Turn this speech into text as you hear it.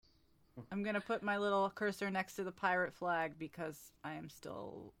I'm going to put my little cursor next to the pirate flag because I am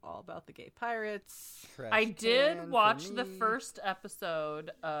still all about the gay pirates. I did watch the first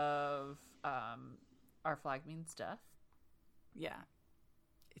episode of Our Flag Means Death. Yeah.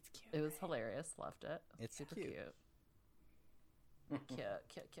 It's cute. It was hilarious. Loved it. It's super cute. Cute.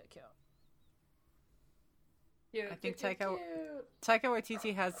 I think Taika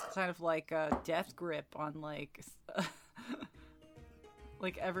Waititi has kind of like a death grip on like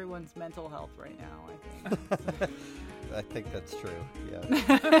like everyone's mental health right now, I think. I think that's true. Yeah.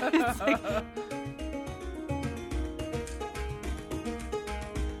 It's like,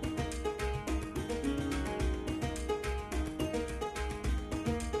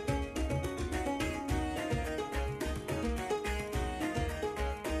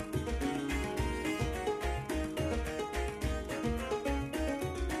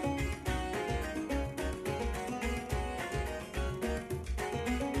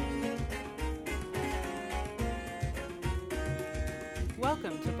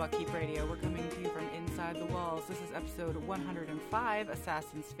 welcome to Buckkeep Radio. We're coming to you from inside the walls. This is episode 105,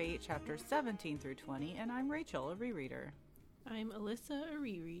 Assassin's Fate, chapters 17 through 20, and I'm Rachel, a rereader. I'm Alyssa, a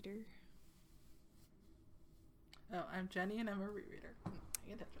rereader. Oh, I'm Jenny, and I'm a rereader.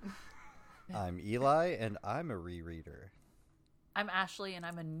 Pay attention. I'm Eli, and I'm a rereader. I'm Ashley, and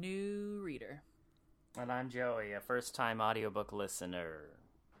I'm a new reader. And I'm Joey, a first-time audiobook listener.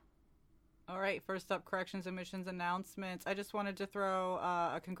 All right, first up, corrections, omissions, announcements. I just wanted to throw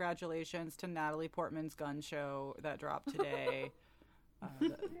a congratulations to Natalie Portman's gun show that dropped today.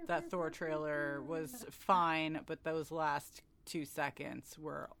 That Thor trailer was fine, but those last 2 seconds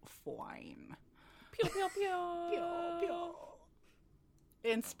were fine. Pew, pew, pew. Pew, pew.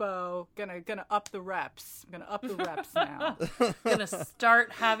 Inspo, gonna up the reps. I'm gonna up the reps now. Gonna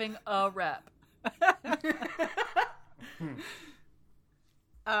start having a rep.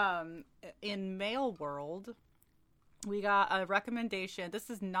 In Mail World, we got a recommendation. This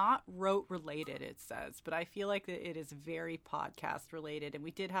is not rote related, it says, but I feel like it is very podcast related, and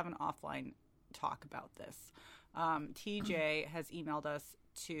we did have an offline talk about this. TJ has emailed us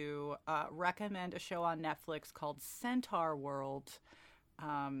to recommend a show on Netflix called Centaur World.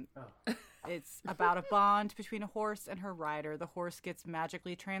 It's about a bond between a horse and her rider. The horse gets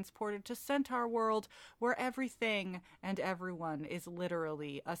magically transported to Centaur World, where everything and everyone is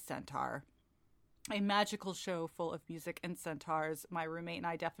literally a centaur. A magical show full of music and centaurs. My roommate and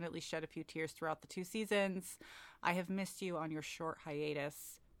I definitely shed a few tears throughout the 2 seasons. I have missed you on your short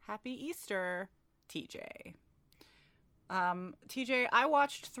hiatus. Happy Easter, TJ. TJ, I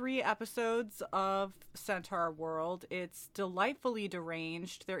watched 3 episodes of Centaur World. It's delightfully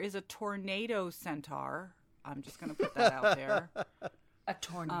deranged. There is a tornado centaur. I'm just going to put that out there. A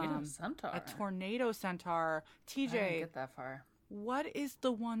tornado centaur. A tornado centaur. TJ, I didn't get that far. What is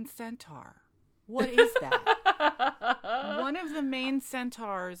the one centaur? What is that? One of the main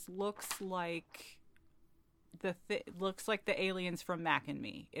centaurs looks like the aliens from Mac and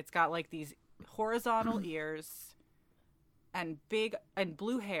Me. It's got like these horizontal ears. And big and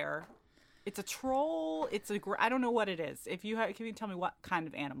blue hair. It's a troll. I don't know what it is. If you can tell me what kind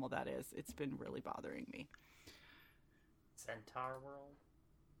of animal that is, it's been really bothering me. Centaur World?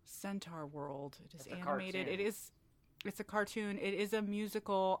 Centaur World. It is it's animated. It's a cartoon. It is a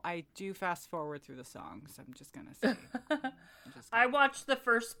musical. I do fast forward through the songs. I'm just gonna say. I watched the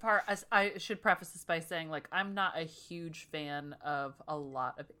first part. I should preface this by saying, like, I'm not a huge fan of a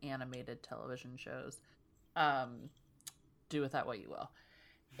lot of animated television shows. Do with that what you will.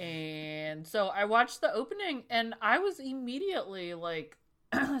 And so I watched the opening, and I was immediately like,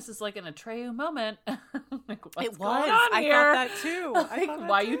 this is like an Atreyu moment. Like, what's going on here? I thought that too. Like,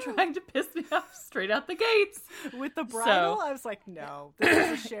 why are you trying to piss me off straight out the gates? With the bridal, I was like, no,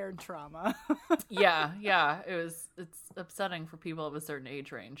 this is a shared trauma. Yeah. It's upsetting for people of a certain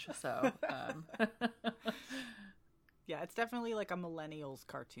age range. So, yeah, it's definitely like a millennials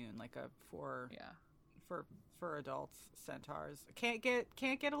cartoon, like for adults centaurs. Can't get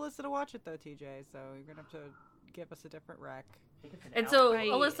Alyssa to watch it though, TJ. So you're gonna have to give us a different rec. And so,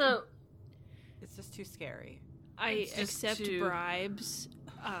 Alyssa, it's just too scary. I accept bribes,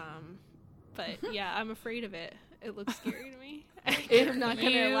 but yeah, I'm afraid of it. It looks scary to me. I'm not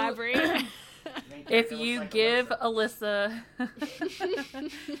going to elaborate. If you give Alyssa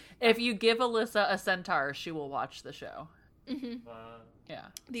a centaur, she will watch the show. Mm-hmm. Yeah.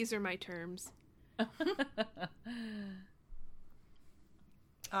 These are my terms.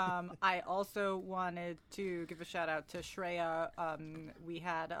 I also wanted to give a shout out to Shreya. We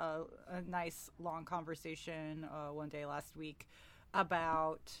had a nice long conversation one day last week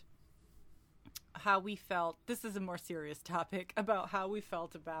about how we felt. This is a more serious topic about how we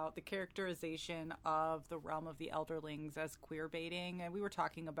felt about the characterization of the realm of the Elderlings as queer baiting. And we were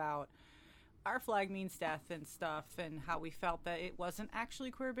talking about Our Flag Means Death and stuff, and how we felt that it wasn't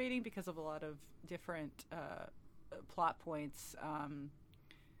actually queer baiting because of a lot of different plot points.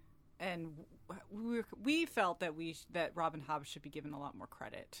 And we felt that that Robin Hobb should be given a lot more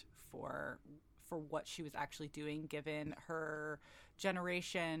credit for what she was actually doing, given her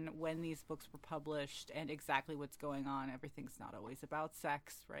generation when these books were published and exactly what's going on. Everything's not always about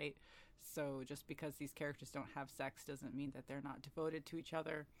sex, right? So just because these characters don't have sex doesn't mean that they're not devoted to each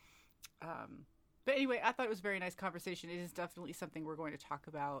other. But anyway, I thought it was a very nice conversation. It is definitely something we're going to talk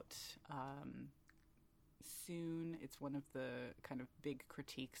about soon. It's one of the kind of big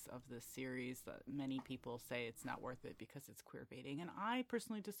critiques of this series that many people say it's not worth it because it's queer baiting. And I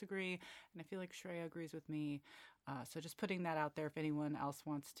personally disagree, and I feel like Shreya agrees with me. So just putting that out there if anyone else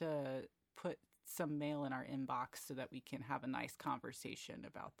wants to put some mail in our inbox so that we can have a nice conversation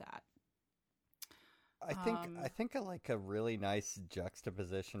about that. I think like a really nice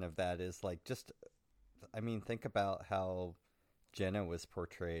juxtaposition of that is like think about how Jenna was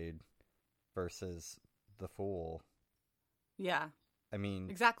portrayed versus the Fool. Yeah. I mean,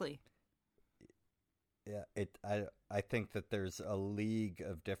 exactly. Yeah, I think that there's a league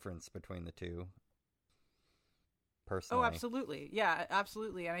of difference between the two. Personally. Oh, absolutely. Yeah,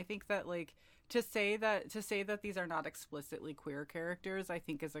 absolutely. And I think that like to say that these are not explicitly queer characters, I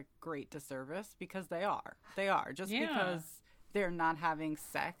think is a great disservice, because they are. They are. Just because they're not having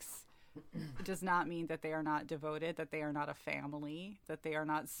sex does not mean that they are not devoted, that they are not a family, that they are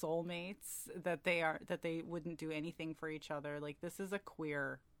not soulmates, that they wouldn't do anything for each other. Like, this is a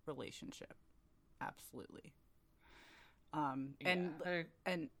queer relationship. Absolutely. And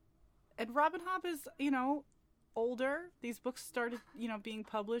Robin Hobb is, older. These books started, being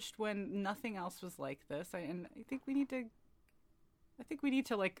published when nothing else was like this. I think we need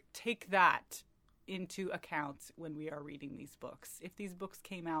to like take that into account when we are reading these books. If these books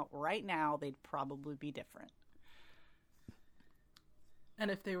came out right now, they'd probably be different.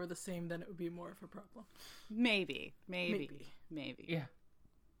 And if they were the same, then it would be more of a problem. Maybe. Yeah.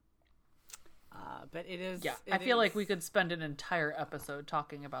 But it is. Yeah, I feel like we could spend an entire episode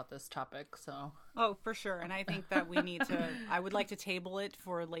talking about this topic. So. Oh, for sure. And I think that we need to. I would like to table it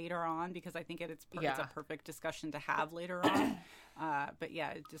for later on, because I think it's a perfect discussion to have later on. But yeah,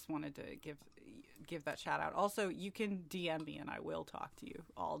 I just wanted to give that shout out. Also, you can DM me and I will talk to you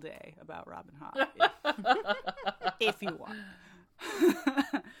all day about Robin Hobb if you want.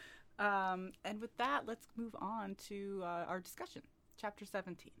 And with that, let's move on to our discussion. Chapter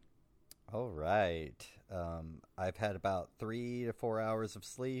 17. All right. I've had about 3 to 4 hours of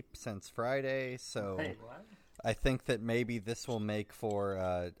sleep since Friday, so I think that maybe this will make for,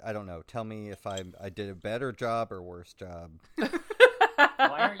 I don't know, tell me if I did a better job or worse job. Why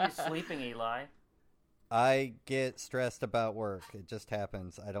aren't you sleeping, Eli? I get stressed about work. It just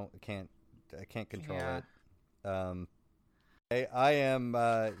happens. I can't control it. I am,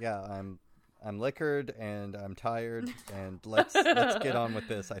 I'm liquored and I'm tired, and let's get on with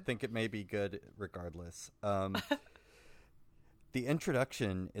this. I think it may be good regardless. The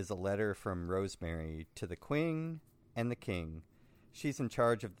introduction is a letter from Rosemary to the Queen and the King. She's in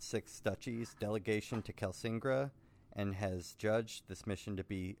charge of the 6 duchies delegation to Kelsingra and has judged this mission to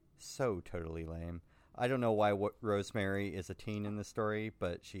be so totally lame. I don't know why Rosemary is a teen in the story,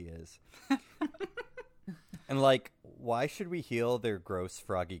 but she is. And, why should we heal their gross,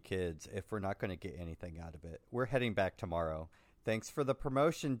 froggy kids if we're not going to get anything out of it? We're heading back tomorrow. Thanks for the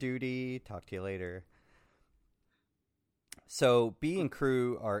promotion, Duty. Talk to you later. So, Bee and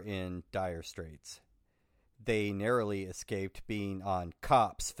crew are in dire straits. They narrowly escaped being on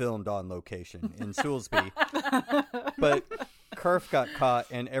Cops filmed on location in Soulsby. But Kerf got caught,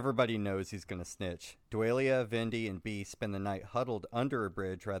 and everybody knows he's going to snitch. Dwalia, Vindy, and Bee spend the night huddled under a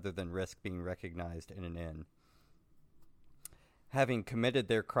bridge rather than risk being recognized in an inn. Having committed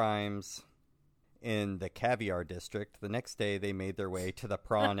their crimes in the Caviar District, the next day they made their way to the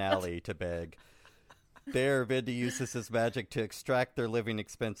Prawn Alley to beg. There, Vindy uses his magic to extract their living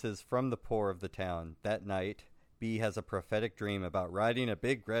expenses from the poor of the town. That night, Bee has a prophetic dream about riding a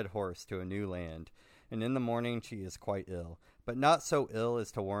big red horse to a new land, and in the morning she is quite ill. But not so ill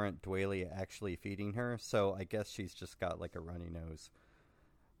as to warrant Dwalia actually feeding her, so I guess she's just got a runny nose.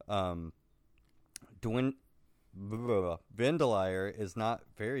 Vindelier is not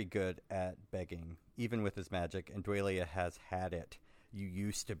very good at begging, even with his magic, and Dwalia has had it. You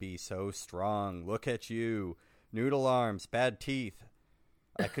used to be so strong. Look at you. Noodle arms, bad teeth.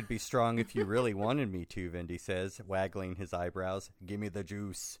 I could be strong if you really wanted me to, Vindy says, waggling his eyebrows. Give me the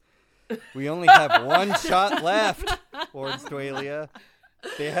juice. We only have one shot left, warns Dwalia.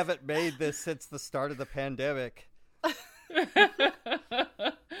 They haven't made this since the start of the pandemic.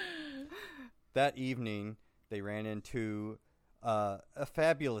 That evening, they ran into a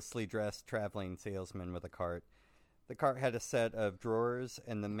fabulously dressed traveling salesman with a cart. The cart had a set of drawers,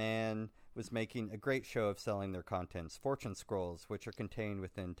 and the man was making a great show of selling their contents, fortune scrolls, which are contained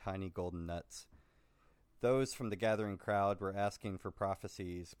within tiny golden nuts. Those from the gathering crowd were asking for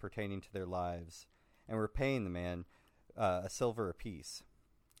prophecies pertaining to their lives, and were paying the man a silver apiece.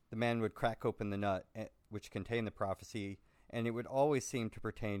 The man would crack open the nut, which contained the prophecy, and it would always seem to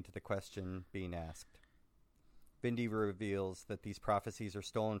pertain to the question being asked. Vindy reveals that these prophecies are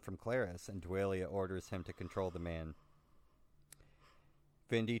stolen from Claris, and Dwalia orders him to control the man.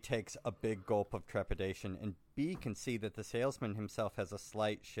 Vindy takes a big gulp of trepidation, and Bee can see that the salesman himself has a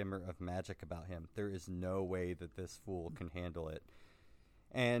slight shimmer of magic about him. There is no way that this fool can handle it.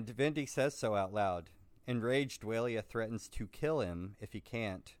 And Vindy says so out loud. Enraged, Dwalia threatens to kill him if he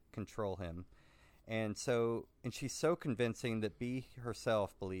can't control him. And she's so convincing that Bee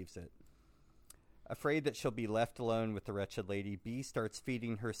herself believes it. Afraid that she'll be left alone with the wretched lady, Bee starts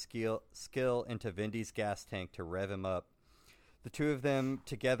feeding her skill into Vindy's gas tank to rev him up. The two of them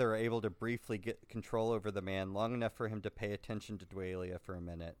together are able to briefly get control over the man, long enough for him to pay attention to Dwalia for a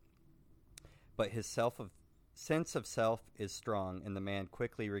minute. But his sense of self is strong, and the man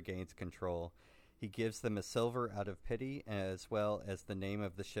quickly regains control. He gives them a silver out of pity, as well as the name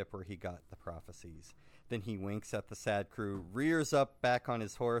of the ship where he got the prophecies. Then he winks at the sad crew, rears up back on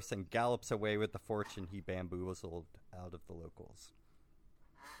his horse, and gallops away with the fortune he bamboozled out of the locals.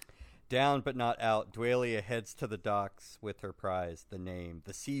 Down but not out, Dwalia heads to the docks with her prize, the name,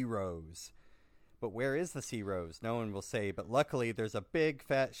 the Sea Rose. But where is the Sea Rose? No one will say, but luckily there's a big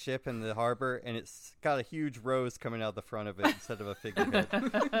fat ship in the harbor, and it's got a huge rose coming out the front of it instead of a figurehead.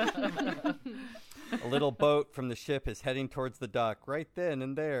 A little boat from the ship is heading towards the dock, right then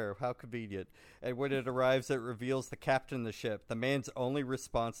and there. How convenient. And when it arrives, it reveals the captain of the ship. The man's only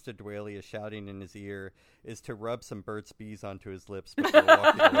response to Dwalia shouting in his ear is to rub some Burt's Bees onto his lips before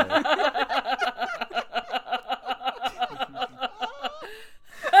walking away.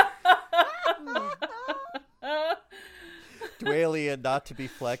 Dwalia, not to be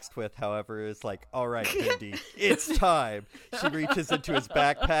flexed with, however, is like, all right, Vindy, it's time. She reaches into his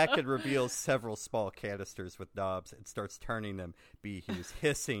backpack and reveals several small canisters with knobs and starts turning them. Bee hears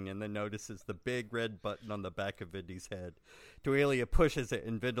hissing and then notices the big red button on the back of Vindy's head. Dwalia pushes it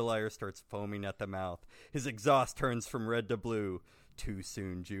and Vindalire starts foaming at the mouth. His exhaust turns from red to blue. Too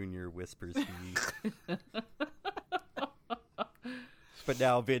soon, Junior, whispers Bee. But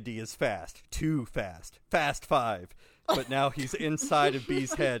now Vindy is fast. Too fast. Fast 5. But now he's inside of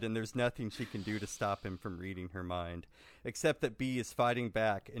Bee's head, and there's nothing she can do to stop him from reading her mind. Except that Bee is fighting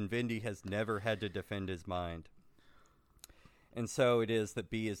back, and Vindy has never had to defend his mind. And so it is that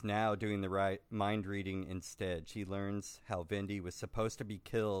Bee is now doing the right mind reading instead. She learns how Vindy was supposed to be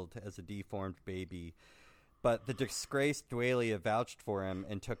killed as a deformed baby, but the disgraced Dwalia vouched for him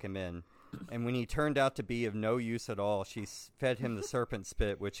and took him in. And when he turned out to be of no use at all, she fed him the serpent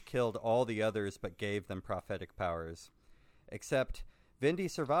spit, which killed all the others but gave them prophetic powers. Except Vindy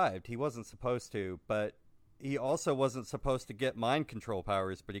survived. He wasn't supposed to, but he also wasn't supposed to get mind control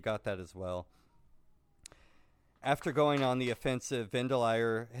powers, but he got that as well. After going on the offensive,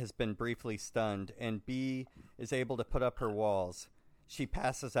 Vindalire has been briefly stunned, and Bee is able to put up her walls. She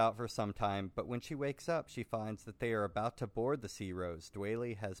passes out for some time, but when she wakes up, she finds that they are about to board the Sea Rose.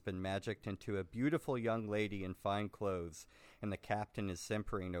 Dwalia has been magicked into a beautiful young lady in fine clothes, and the captain is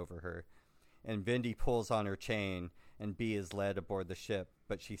simpering over her. And Vindy pulls on her chain, and Bee is led aboard the ship,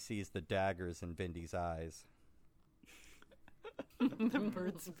 but she sees the daggers in Vindy's eyes. The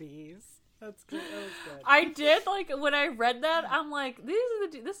Burt's Bees. That's good. That was good. I did, like, when I read that, I'm like,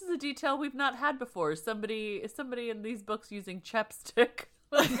 this is a detail we've not had before. Somebody in these books using chapstick.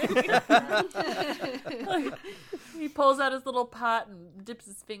 Like, he pulls out his little pot and dips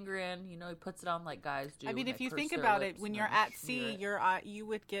his finger in. You know, he puts it on like guys do. I mean, if you think about it, when you're at sea, you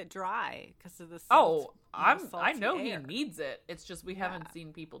would get dry because of the salt. Oh, I know air. he needs it. It's just we haven't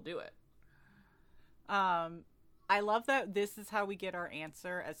seen people do it. I love that this is how we get our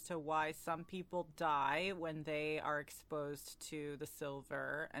answer as to why some people die when they are exposed to the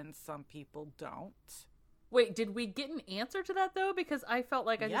silver and some people don't. Wait, did we get an answer to that, though? Because I felt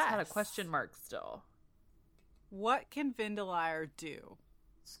like I just had a question mark still. What can Vindalire do?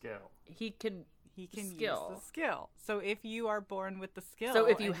 Skill. He can use the skill. So if you are born with the skill... So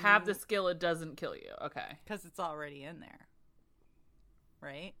if you have the skill, it doesn't kill you. Okay. Because it's already in there.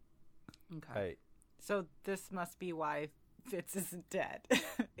 Right? Okay. Right. So this must be why Fitz isn't dead.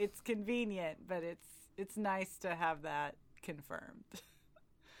 It's convenient, but it's nice to have that confirmed.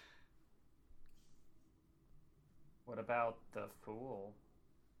 What about the fool?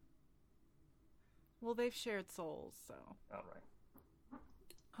 Well, they've shared souls, so. Oh, right.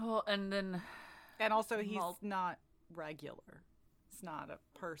 Oh, and then... And also, he's not regular. He's not a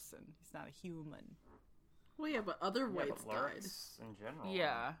person. He's not a human. Well, yeah, but other Yeah, whites but died. Lurks in general.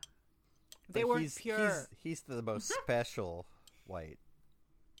 Yeah. They But weren't pure. He's the most special white.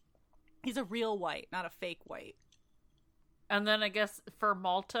 He's a real white, not a fake white. And then I guess for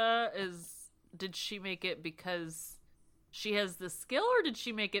Malta, did she make it because she has the skill, or did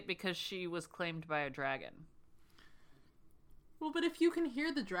she make it because she was claimed by a dragon? Well, but if you can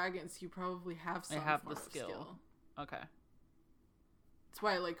hear the dragons, you probably have some have form the of skill. Okay. That's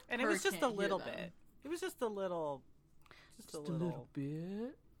why, like, And her it was just a can't hear little them. bit. It was just a little. Just a little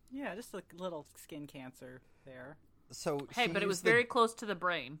bit. Yeah, just a little skin cancer there. So Hey, she but it was used the- very close to the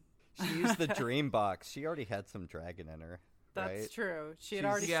brain. She used the dream box. She already had some dragon in her. That's right? true. She had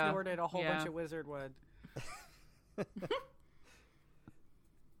She's- already Yeah. snorted a whole Yeah. bunch of wizard wood.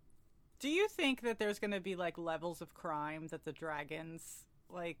 Do you think that there's going to be like levels of crime that the dragons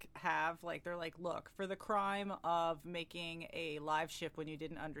like have? Like they're like, look, for the crime of making a live ship when you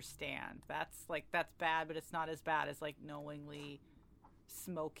didn't understand, that's bad, but it's not as bad as like knowingly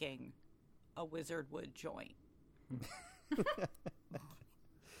smoking a wizard wood joint.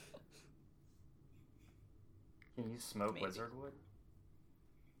 Can you smoke Maybe. wizard wood?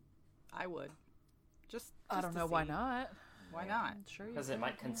 I would. Just I don't to know why see. not. Why not? Sure, you Because it can,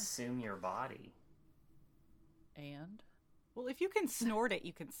 might yeah. consume your body. And Well, if you can snort it,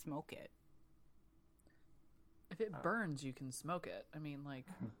 you can smoke it. if it burns, you can smoke it. I mean, like,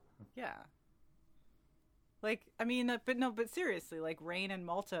 Yeah. Like, I mean, but seriously, like Rain and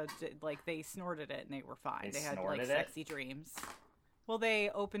Malta, like they snorted it and they were fine. They They had like snorted it? sexy dreams. Well, they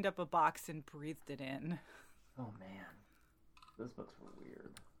opened up a box and breathed it in. Oh man, those books were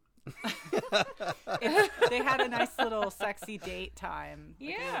weird. They had a nice little sexy date time. Like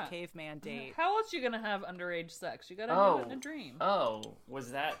a Yeah. little caveman date. how else you gonna have underage sex? You gotta do it in a dream. Oh,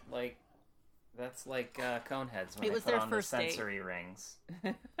 was that like? That's like Coneheads when It they was put their on first the date. sensory rings.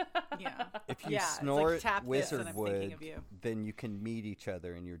 Yeah. If you Yeah, it's like, snort tap this wizard and I'm thinking wood, of you. then you can meet each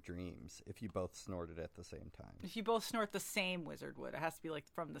other in your dreams if you both snorted at the same time. If you both snort the same wizard wood, it has to be like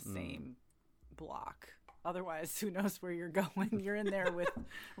from the same block. Otherwise, who knows where you're going? You're in there with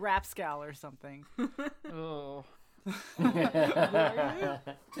Rapscal or something. Oh,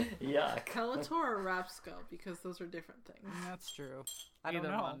 Yuck. Skeletor or Rapskull, because those are different things. That's true. I either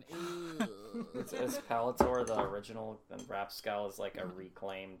don't know. one. Is Palator the original, and Rapscal is like a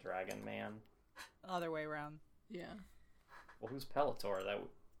reclaimed Dragon Man? Other way around. Yeah. Well, who's Palator? That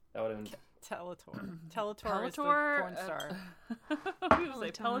would have been. Teletor. Teletor is the Palator, porn star. I was gonna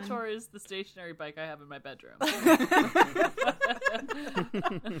say Peloton. Palator is the stationary bike I have in my bedroom.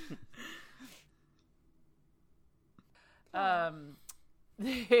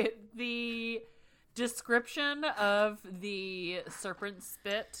 The description of the serpent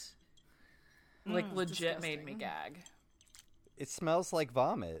spit, like legit made me disgusting. gag. It smells like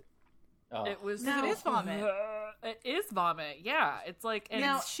vomit. Oh, It was. It is vomit. It is vomit. Yeah, it's like and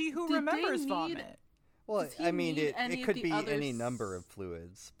Now- It's she who Did they remembers need- vomit. Well, Does he I mean, need it any of could the be any others? number of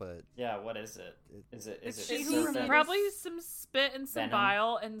fluids, but yeah. What is it? Is it It's it she who serpent? remembers- probably some spit and some Venom.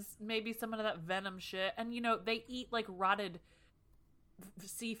 bile and maybe some of that venom shit. And you know they eat like rotted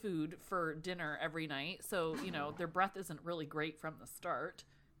seafood for dinner every night, so you know their breath isn't really great from the start.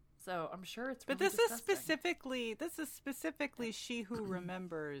 So I'm sure it's. But really this is disgusting. specifically she who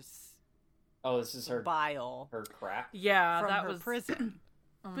remembers Oh, this is her bile her crack. Yeah, from that her was prison.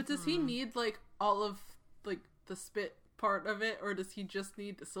 But does he need, like, all of, like, the spit part of it, or does he just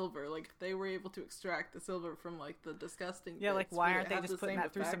need the silver? Like, they were able to extract the silver from, like, the disgusting Yeah, like bits. why Would aren't it they have just the putting same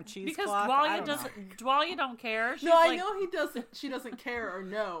that through some effect? cheesecloth? because I Dwalia don't know. doesn't. Dwalia don't care. She's No, I like, know he doesn't. She doesn't care or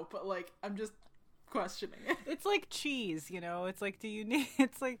know, but, like, I'm just questioning it. It's like cheese, you know. It's like, do you need?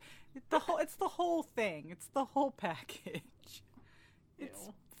 It's like the whole. It's the whole thing. It's the whole package. It's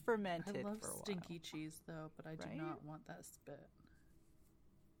Ew. fermented I love for a while. stinky cheese though, but I do Right? not want that spit.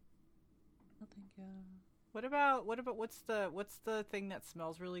 No, thank you. What about what's the thing that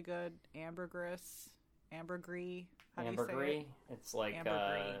smells really good? Ambergris, ambergris. How do you say Ambergris. it? It's like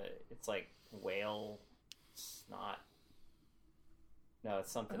Ambergris. it's like whale snot. No,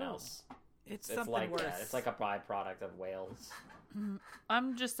 it's something Oh. else. It's It's something like worse. it's like a byproduct of whales.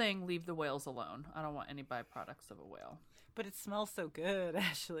 I'm just saying, leave the whales alone. I don't want any byproducts of a whale. But it smells so good,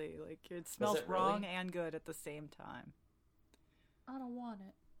 Ashley. Like it smells it wrong really? and good at the same time. I don't want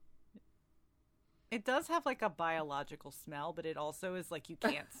it. It does have like a biological smell, but it also is like you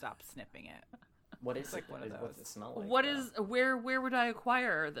can't stop sniffing it. What is like it? one of What's those. it smell like? What is where would I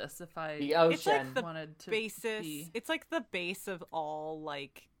acquire this if I the ocean? It's like the wanted to basis. be... It's like the base of all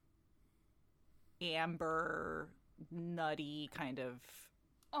like amber, nutty kind of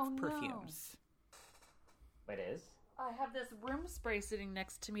perfumes. It is? I have this room spray sitting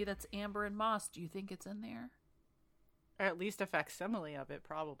next to me that's amber and moss. Do you think it's in there? Or at least a facsimile of it,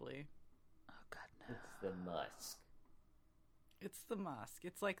 probably. Oh God, no. It's the musk. It's the musk.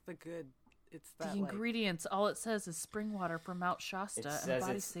 It's like the good. It's that The ingredients, all it says is spring water from Mount Shasta It and says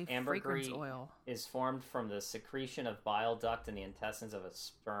body it's safe fragrance ambergris oil. is formed from the secretion of bile duct in the intestines of a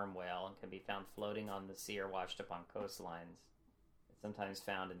sperm whale and can be found floating on the sea or washed upon coastlines. It's sometimes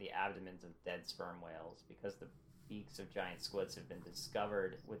found in the abdomens of dead sperm whales. Because the beaks of giant squids have been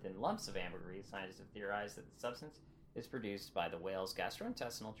discovered within lumps of ambergris, scientists have theorized that the substance is produced by the whale's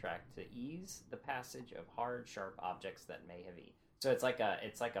gastrointestinal tract to ease the passage of hard, sharp objects that may have eaten. So it's like a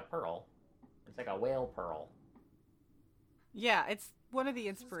pearl. It's like a whale pearl. Yeah, it's one of the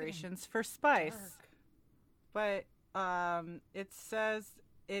inspirations for spice. But it says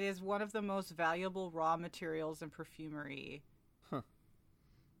it is one of the most valuable raw materials in perfumery. Huh.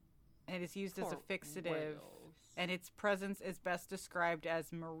 And it is used as a Poor fixative. whales. And its presence is best described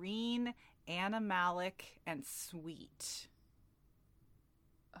as marine, animalic, and sweet.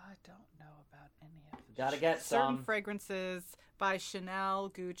 I don't know about any of this. Gotta get Certain some. fragrances by Chanel,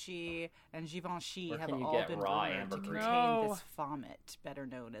 Gucci, and Givenchy Where have can you all get been raw rumored to ambergris? contain No. this vomit, better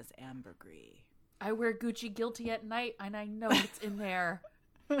known as ambergris. I wear Gucci Guilty at night, and I know it's in there.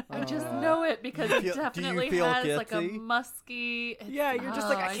 I just Aw. know it because Do you it feel- do you definitely feel has like a guilty? musky. Yeah, you're just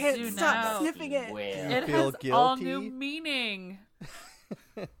like, I can't do stop now. sniffing it. Whale. It feel has all guilty? new meaning.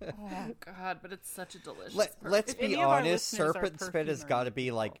 Oh God, but it's such a delicious. Let's If any be of our honest, listeners are serpent spit has perfumers, got to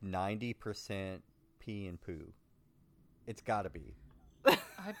be like 90% pee and poo. It's got to be. I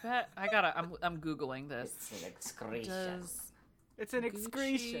bet I gotta. I'm googling this. It's an excretion. Does It's an Gucci-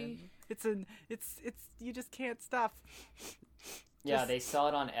 excretion. It's you just can't stop. Yeah, Just- they sell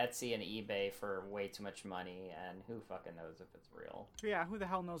it on Etsy and eBay for way too much money, and who fucking knows if it's real? Yeah, who the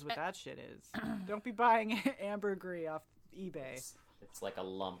hell knows what that shit is? Don't be buying ambergris off eBay. It's like a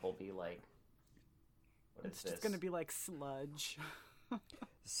lump will be like, what is It's this? just gonna be like sludge.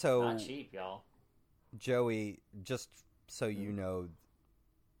 So, Not cheap, y'all. Joey, just so you know,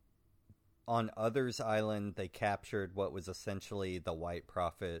 on Others Island, they captured what was essentially the white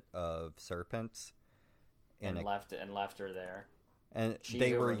prophet of serpents. And left her there. And She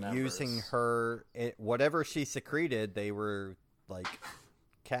they who were remembers. using her, whatever she secreted, they were like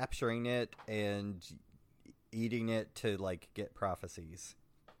capturing it and eating it to like get prophecies.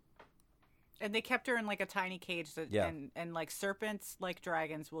 And they kept her in like a tiny cage that, Yeah. and like serpents, like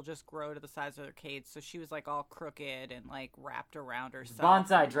dragons, will just grow to the size of their cage. So she was like all crooked and like wrapped around herself.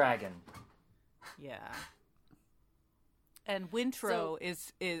 Bonsai dragon. Yeah. And Wintro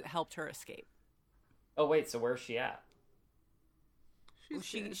is helped her escape. Oh wait, so where's she at?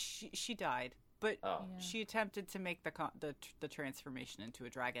 She died, but Oh. Yeah. she attempted to make the transformation into a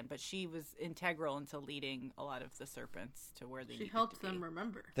dragon. But she was integral into leading a lot of the serpents to where they She needed helped to be. them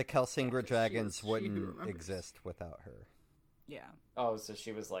remember. The Kelsingra she dragons was she who wouldn't remembers. exist without her. Yeah. Oh, so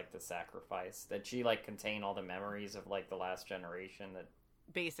she was like the sacrifice. Did she like contain all the memories of like the last generation that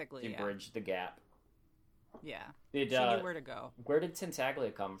Basically, she yeah. bridged the gap? Yeah. Did She knew where to go. where did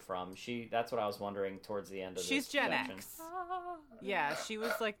Tintaglia come from? That's what I was wondering towards the end of She's this Gen section. X. Yeah, she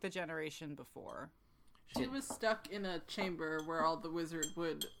was like the generation before. She was stuck in a chamber where all the wizard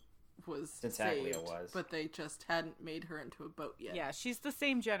wood was Tintaglia saved, was. but they just hadn't made her into a boat yet. Yeah, she's the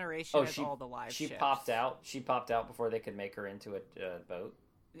same generation as all the live she ships. popped out. She popped out before they could make her into a boat,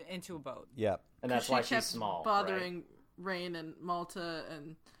 into a boat. Yep. and that's She why kept she's small. bothering Rain and Malta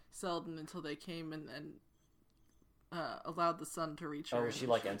and Selden until they came and allowed the sun to reach her. Right? Oh, and was she then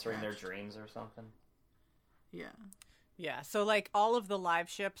like entering their crashed. dreams or something? Yeah. Yeah, so like all of the live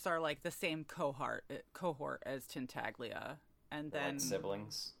ships are like the same cohort as Tintaglia, and They're then like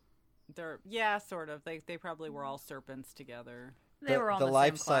siblings. they're sort of. They probably were all serpents together. They were all the in the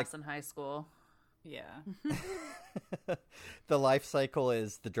life same class cyc- in high school. Yeah, The life cycle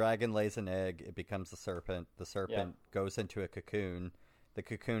is the dragon lays an egg, it becomes a serpent. The serpent goes into a cocoon. The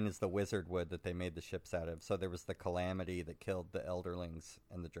cocoon is the wizard wood that they made the ships out of. So there was the calamity that killed the elderlings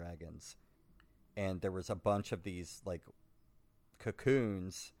and the dragons. And there was a bunch of these like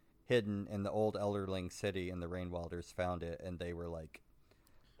cocoons hidden in the old elderling city, and the Rainwalders found it, and they were like,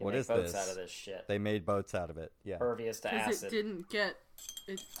 They "What make is boats this?" out of this shit. They made boats out of it. Yeah. Pervious to Because acid. it didn't get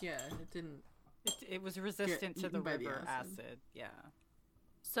it. Yeah, it didn't. it was resistant to the eaten by the river acid. acid. Yeah,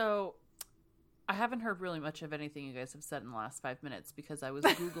 So, I haven't heard really much of anything you guys have said in the last 5 minutes because I was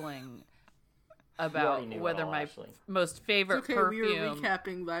Googling about whether my most favorite perfume... we were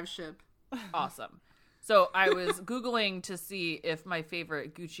recapping Live Ship. Awesome. So I was Googling to see if my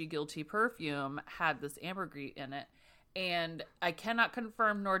favorite Gucci Guilty perfume had this ambergris in it, and I cannot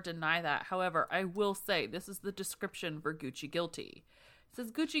confirm nor deny that. However, I will say this is the description for Gucci Guilty. It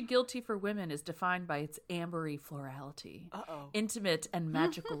says Gucci Guilty for women is defined by its ambery florality. Intimate and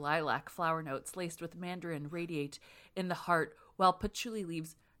magical lilac flower notes laced with mandarin radiate in the heart, while patchouli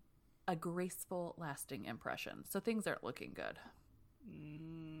leaves a graceful, lasting impression. So things aren't looking good.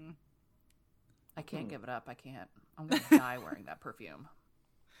 I can't give it up. I can't. I'm going to die wearing that perfume.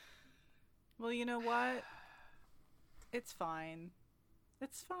 Well, you know what? It's fine.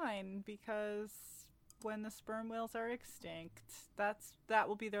 It's fine because when the sperm whales are extinct, that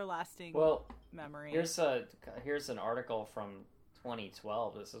will be their lasting memory. Here's an article from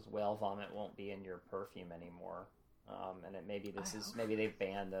 2012. This is whale vomit won't be in your perfume anymore, and maybe they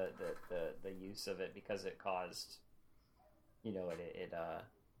banned the use of it because it caused,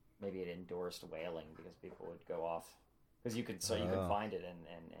 maybe it endorsed whaling because people would go off because you could find it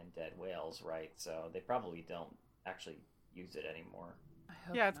in dead whales, right? So they probably don't actually use it anymore.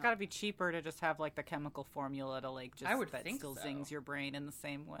 Yeah, it's got to be cheaper to just have like the chemical formula to like just I would that think still so. zings your brain in the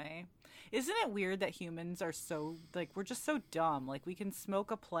same way. Isn't it weird that humans are so like we're just so dumb? Like we can smoke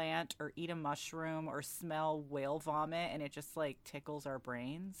a plant or eat a mushroom or smell whale vomit and it just like tickles our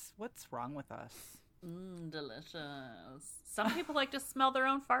brains. What's wrong with us? Delicious. Some people like to smell their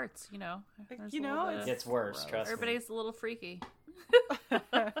own farts, It gets worse, trust me. Everybody's a little freaky.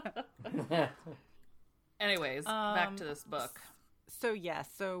 Anyways, back to this book.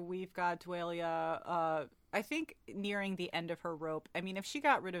 So we've got Dwalia, I think nearing the end of her rope. I mean, if she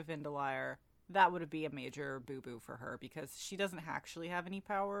got rid of Vindalire, that would be a major boo-boo for her because she doesn't actually have any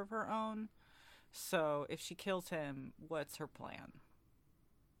power of her own. So if she kills him, what's her plan?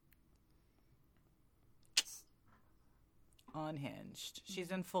 Unhinged.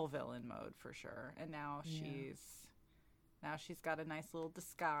 She's in full villain mode for sure. And now she's got a nice little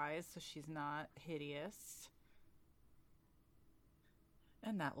disguise so she's not hideous.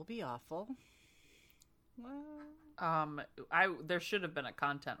 And that will be awful. Well, there should have been a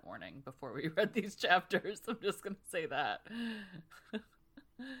content warning before we read these chapters. I'm just going to say that.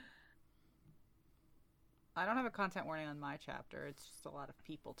 I don't have a content warning on my chapter. It's just a lot of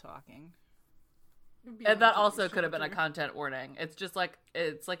people talking. And that also could have been a content warning. It's just like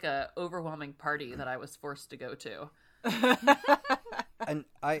it's like a overwhelming party that I was forced to go to. And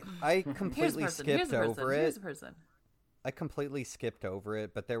I completely skipped over it. Here's a person. I completely skipped over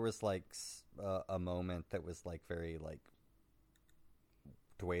it, but there was like a moment that was like very like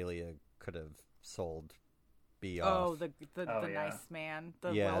Dwalia could have sold B off. The nice man,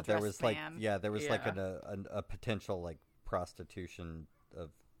 the yeah, well-dressed there was man. there was like a potential like prostitution of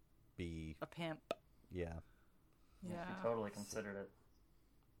B, a pimp. Yeah. Yeah, she totally considered it.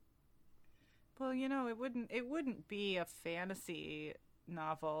 Well, it wouldn't be a fantasy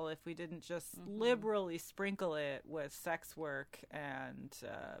novel if we didn't just liberally sprinkle it with sex work and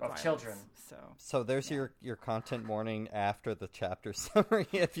violence. Children. So there's your content warning after the chapter summary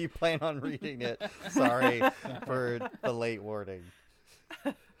if you plan on reading it. Sorry for the late warning.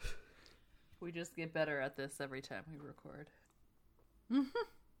 We just get better at this every time we record.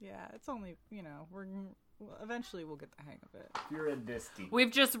 Yeah, it's only, eventually we'll get the hang of it. You're in this deep.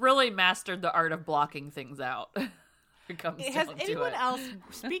 We've just really mastered the art of blocking things out. Has anyone else,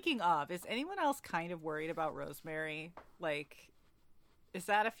 speaking of, is anyone else kind of worried about Rosemary? Like, is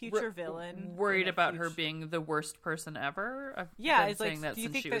that a future villain? Worried about her being the worst person ever? It's like, do you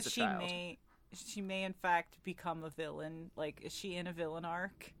think that she may in fact become a villain? Like, is she in a villain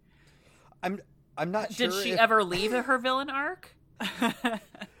arc? I'm not sure. Did she ever leave her villain arc?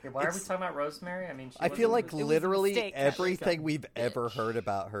 Why are we talking about Rosemary? I mean, I feel like literally everything we've ever heard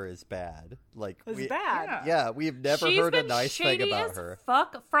about her is bad. Like, bad. Yeah, we've never heard a nice thing about her.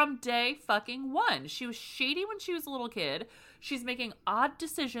 Fuck from day fucking one. She was shady when she was a little kid. She's making odd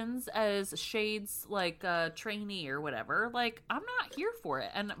decisions as Shade's like trainee or whatever. Like, I'm not here for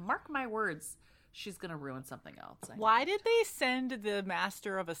it. And mark my words, she's gonna ruin something else. Why did they send the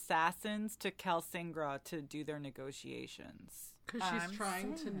Master of Assassins to Kalsingra to do their negotiations? Because she's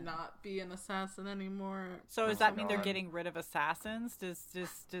trying to not be an assassin anymore. So does that mean they're getting rid of assassins?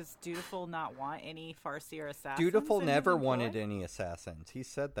 Does Dutiful not want any Farseer assassins? Dutiful never wanted any assassins. He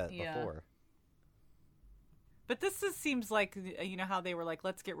said that before. But this seems like, how they were like,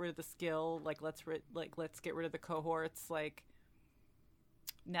 let's get rid of the skill, like let's get rid of the cohorts. Like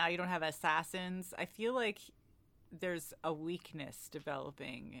now you don't have assassins. I feel like there's a weakness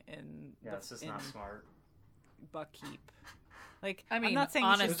developing in this is not smart. Buckkeep. Like, I mean, I'm not saying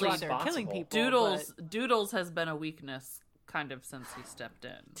honestly, you should go out there killing people. Doodles has been a weakness kind of since he stepped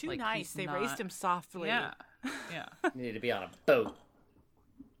in. Too like, nice. They raised him softly. Yeah. You need to be on a boat.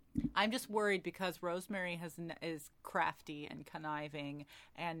 I'm just worried because Rosemary is crafty and conniving,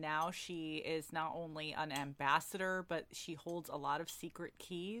 and now she is not only an ambassador, but she holds a lot of secret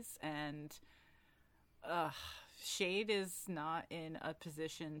keys, and Shade is not in a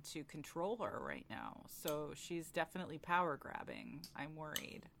position to control her right now. So she's definitely power grabbing. I'm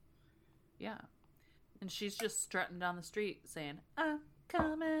worried. Yeah. And she's just strutting down the street saying, I'm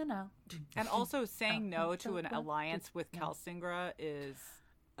coming out. And also saying no to an alliance with Kalsingra is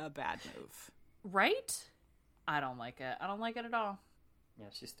a bad move. Right? I don't like it. I don't like it at all. Yeah,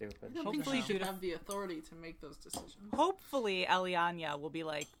 she's stupid. Hopefully she should have the authority to make those decisions. Hopefully Eliana will be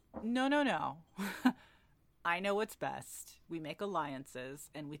like, no. I know what's best. We make alliances,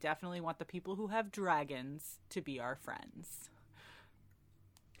 and we definitely want the people who have dragons to be our friends.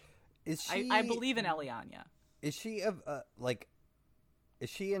 Is she? I believe in Eliana. Is she is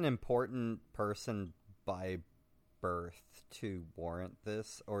she an important person by birth to warrant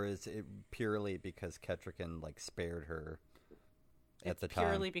this, or is it purely because Ketrican spared her at the time?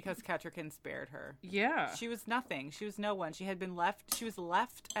 Purely because Ketrican spared her. Yeah. She was nothing. She was no one. She had been left. She was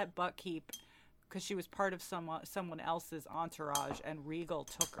left at Buckkeep because she was part of someone else's entourage, and Regal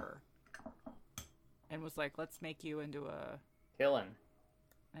took her and was like, "Let's make you into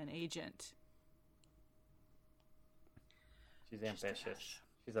an agent." She's ambitious.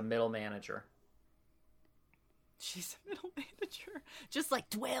 She's a middle manager. She's a middle manager, just like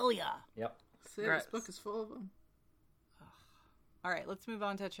Dwalia. Yep. See, this book is full of them. All right, let's move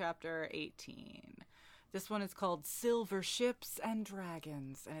on to chapter 18. This one is called Silver Ships and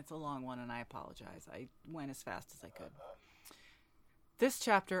Dragons, and it's a long one, and I apologize. I went as fast as I could. This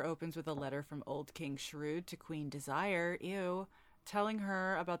chapter opens with a letter from Old King Shrewd to Queen Desire, telling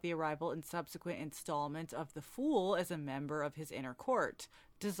her about the arrival and subsequent installment of the Fool as a member of his inner court.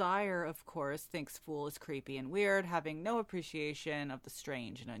 Desire, of course, thinks Fool is creepy and weird, having no appreciation of the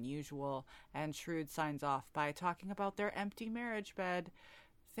strange and unusual, and Shrewd signs off by talking about their empty marriage bed.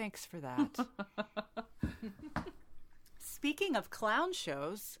 Thanks for that. Speaking of clown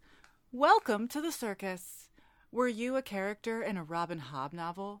shows, welcome to the circus. Were you a character in a Robin Hobb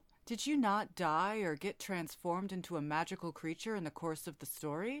novel? Did you not die or get transformed into a magical creature in the course of the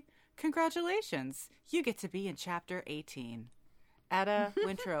story? Congratulations! You get to be in Chapter 18. Etta,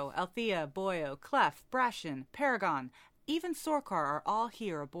 Wintrow, Althea, Boyo, Clef, Brashen, Paragon, even Sorkar are all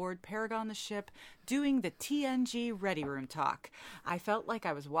here aboard Paragon the ship doing the TNG Ready Room talk. I felt like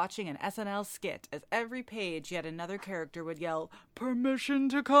I was watching an SNL skit as every page yet another character would yell, "Permission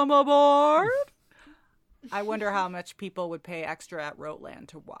to come aboard?" I wonder how much people would pay extra at Rotland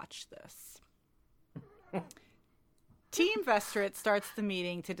to watch this. Team Vestrit starts the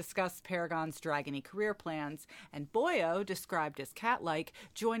meeting to discuss Paragon's dragony career plans, and Boyo, described as cat-like,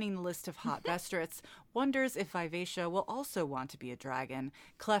 joining the list of hot Vestrits, wonders if Vivacia will also want to be a dragon.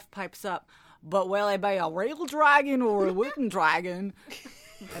 Clef pipes up, "But will he be a real dragon or a wooden dragon?"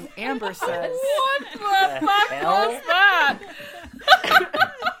 And Amber says, "What the fuck was that?"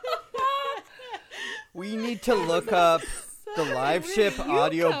 We need to look up the live ship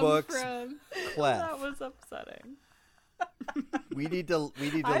audiobooks. Clef. That was upsetting. We need to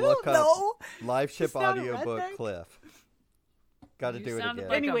look up live ship audiobook Cliff. Got to do it again.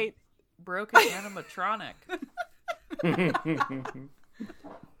 Like anyway, broken animatronic.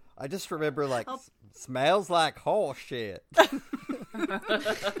 I just remember smells like horse shit. He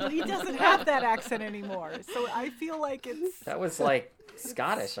doesn't have that accent anymore, so I feel like that was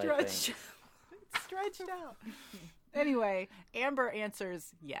Scottish. I think stretched out. Anyway, Amber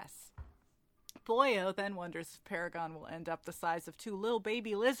answers yes. Boyo then wonders if Paragon will end up the size of two little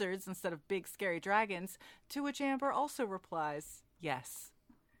baby lizards instead of big scary dragons, to which Amber also replies, yes.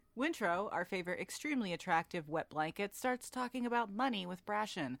 Wintrow, our favorite extremely attractive wet blanket, starts talking about money with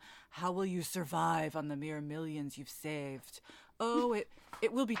Brashen. How will you survive on the mere millions you've saved? Oh,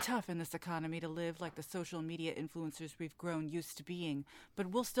 it will be tough in this economy to live like the social media influencers we've grown used to being, but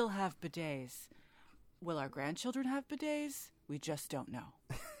we'll still have bidets. Will our grandchildren have bidets? We just don't know.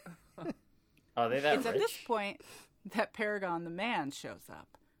 Are they that It's rich? At this point that Paragon the man shows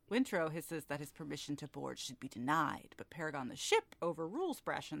up. Wintrow hisses that his permission to board should be denied, but Paragon the ship overrules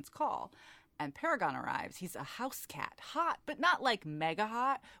Brashen's call. And Paragon arrives. He's a house cat, hot, but not mega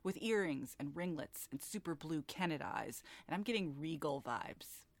hot, with earrings and ringlets and super blue Kennet eyes. And I'm getting Regal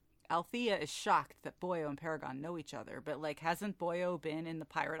vibes. Althea is shocked that Boyo and Paragon know each other, but hasn't Boyo been in the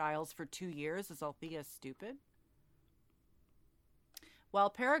Pirate Isles for 2 years? Is Althea stupid? While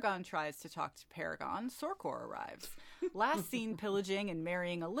Paragon tries to talk to Paragon, Sorkor arrives. Last seen pillaging and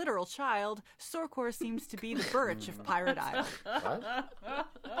marrying a literal child, Sorkor seems to be the Birch of Pirate Isle.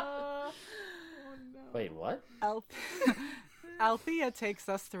 What? Wait, what? Althea takes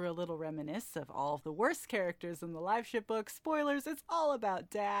us through a little reminisce of all of the worst characters in the live ship book. Spoilers, it's all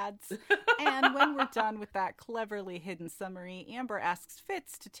about dads. And when we're done with that cleverly hidden summary, Amber asks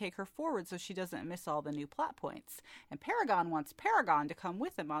Fitz to take her forward so she doesn't miss all the new plot points. And Paragon wants Paragon to come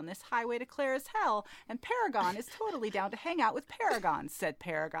with him on this highway to Clara's hell, and Paragon is totally down to hang out with Paragon, said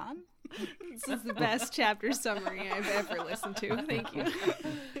Paragon. This is the best chapter summary I've ever listened to. Thank you.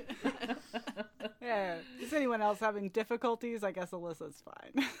 Yeah. Is anyone else having difficulties? I guess Alyssa's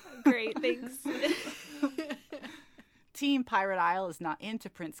fine. Great, thanks. Team Pirate Isle is not into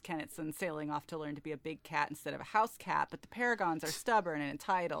Prince Kennitson sailing off to learn to be a big cat instead of a house cat, but the Paragons are stubborn and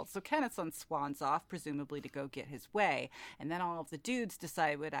entitled, so Kennitson swans off, presumably to go get his way. And then all of the dudes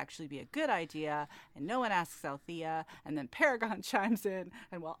decide it would actually be a good idea, and no one asks Althea, and then Paragon chimes in,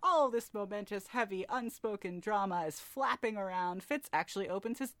 and while all of this momentous, heavy, unspoken drama is flapping around, Fitz actually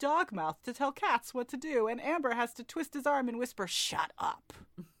opens his dog mouth to tell cats what to do, and Amber has to twist his arm and whisper, "Shut up."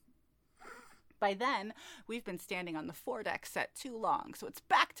 By then, we've been standing on the foredeck set too long, so it's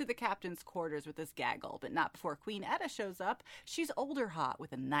back to the captain's quarters with this gaggle, but not before Queen Etta shows up. She's older hot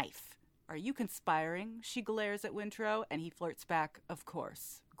with a knife. "Are you conspiring?" she glares at Wintrow, and he flirts back, "Of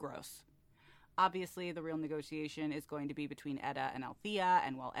course." Gross. Obviously, the real negotiation is going to be between Etta and Althea,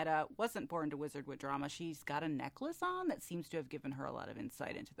 and while Etta wasn't born to Wizardwood drama, she's got a necklace on that seems to have given her a lot of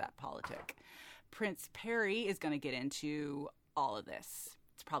insight into that politic. Prince Perry is going to get into all of this.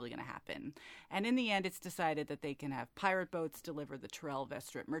 It's probably going to happen. And in the end, it's decided that they can have pirate boats deliver the Terrell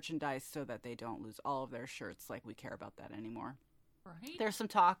Vestrit merchandise so that they don't lose all of their shirts, like we care about that anymore. Right. There's some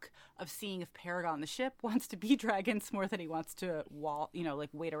talk of seeing if Paragon the ship wants to be dragons more than he wants to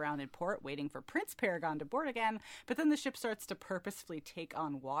wait around in port waiting for Prince Paragon to board again. But then the ship starts to purposefully take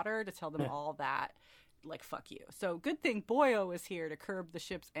on water to tell them all that, like, fuck you. So good thing Boyo is here to curb the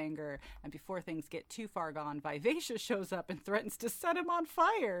ship's anger, and before things get too far gone, Vivacia shows up and threatens to set him on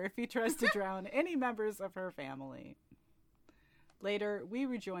fire if he tries to drown any members of her family. Later, we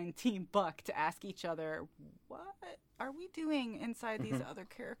rejoin Team Buck to ask each other, what are we doing inside these other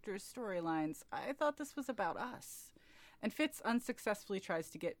characters' storylines? I thought this was about us. And Fitz unsuccessfully tries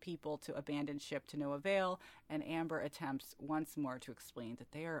to get people to abandon ship to no avail, and Amber attempts once more to explain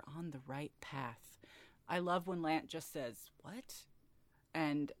that they are on the right path. I love when Lant just says, "What?"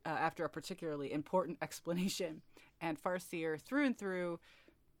 And after a particularly important explanation. And Farseer, through and through,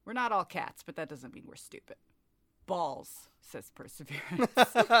 we're not all cats, but that doesn't mean we're stupid. "Balls," says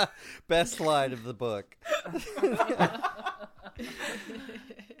Perseverance. Best line of the book.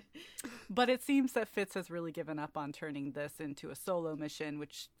 But it seems that Fitz has really given up on turning this into a solo mission,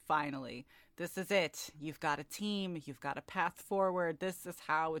 which finally, this is it. You've got a team. You've got a path forward. This is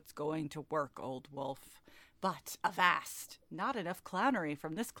how it's going to work, old wolf. But avast, not enough clownery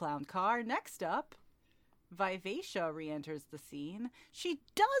from this clown car. Next up, Vivacia re-enters the scene. She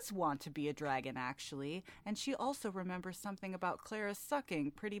does want to be a dragon, actually, and she also remembers something about Clara's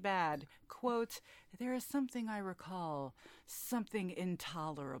sucking pretty bad. Quote, "There is something I recall, something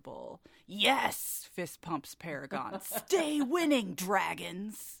intolerable." "Yes!" fist pumps Paragon. "Stay winning,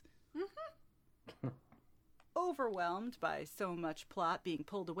 dragons!" Overwhelmed by so much plot being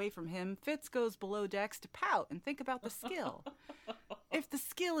pulled away from him, Fitz goes below decks to pout and think about the skill. If the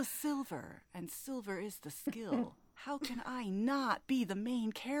skill is silver, and silver is the skill, how can I not be the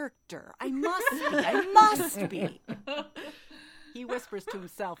main character? I must be! He whispers to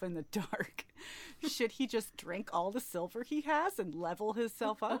himself in the dark. Should he just drink all the silver he has and level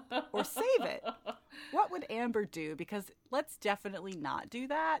himself up? Or save it? What would Amber do? Because let's definitely not do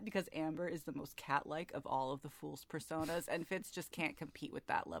that, because Amber is the most cat-like of all of the Fool's personas, and Fitz just can't compete with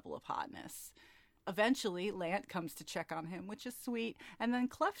that level of hotness. Eventually, Lant comes to check on him, which is sweet, and then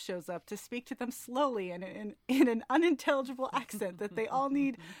Clef shows up to speak to them slowly and in an unintelligible accent that they all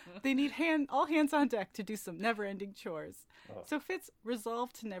need all hands on deck to do some never-ending chores. Oh. So Fitz,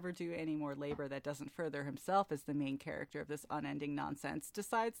 resolved to never do any more labor that doesn't further himself as the main character of this unending nonsense,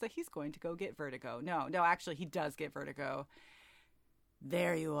 decides that he's going to go get Vertigo. No, actually, he does get Vertigo.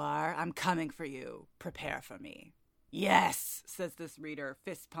 "There you are. I'm coming for you. Prepare for me." "Yes," says this reader,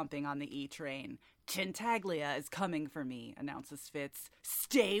 fist pumping on the E-train. "Tintaglia is coming for me," announces Fitz.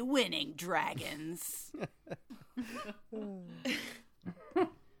 "Stay winning, dragons." I'm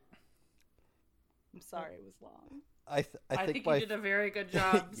sorry it was long. I think you did a very good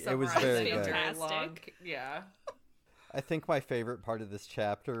job. It was very good. Fantastic. Yeah. I think my favorite part of this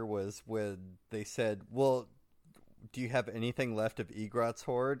chapter was when they said, well, do you have anything left of Egrat's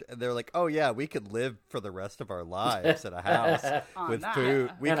horde? And they're like, oh yeah, we could live for the rest of our lives in a house with that.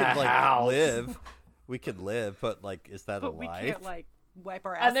 food. We In could a like house. live. We could live, but like, is that But a we life? can't like wipe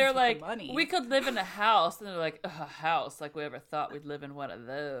our asses And they're with like, the money. we could live in a house. And they're like, a house? Like we ever thought we'd live in one of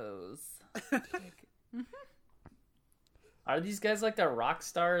those. Are these guys like the rock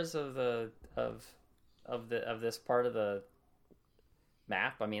stars of this part of the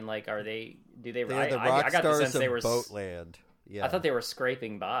map? I mean, like, are they? Do they? They're the I rock got the stars sense they of were. Boatland. Yeah, I thought they were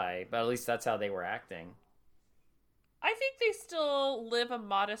scraping by, but at least that's how they were acting. I think they still live a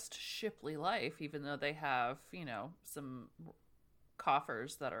modest, shiply life, even though they have, some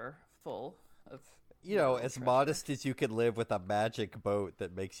coffers that are full of. as treasure. modest as you can live with a magic boat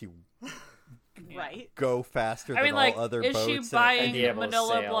that makes you right? go faster I than mean, all like, other is boats. she and- buying be able to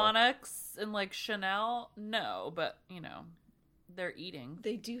Manila sail. Blahniks and like Chanel? No, but they're eating.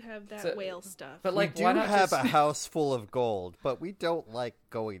 They do have that So- whale stuff. But we like, do why not have just, a house full of gold, but we don't like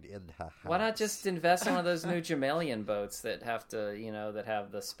going in the house. why not just invest in one of those new Jamalian boats that have to, that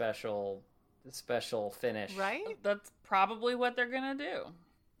have the special finish? Right? That's probably what they're gonna do.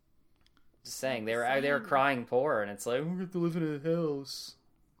 Just saying, they were crying poor, and it's like, we have to live in a house.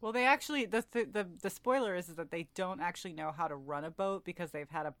 Well, they actually the spoiler is that they don't actually know how to run a boat because they've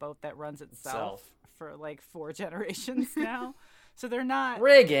had a boat that runs itself for like 4 generations now. So they're not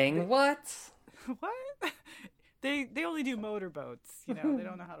Rigging? What? what? They only do motorboats, They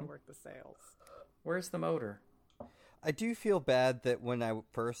don't know how to work the sails. Where's the motor? I do feel bad that when I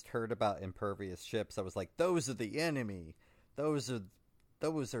first heard about impervious ships, I was like, those are the enemy. Those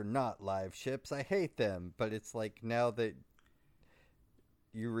are not live ships. I hate them. But it's like, now that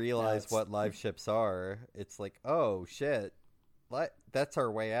you realize it's- what live ships are, it's like, oh shit, that's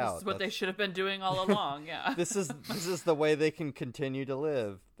our way out. This is what they That's- should have been doing all along. Yeah. This is the way they can continue to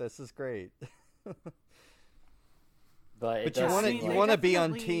live. This is great. But But you does want to seem you like- want to be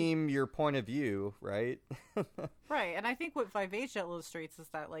on definitely- team your point of view, right? Right, and I think what Vivacia illustrates is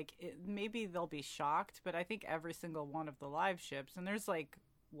that, like, maybe they'll be shocked, but I think every single one of the live ships, and there's, like,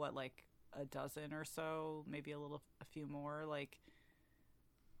 a dozen or so, maybe a few more, like,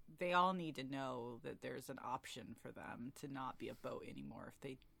 they all need to know that there's an option for them to not be a boat anymore if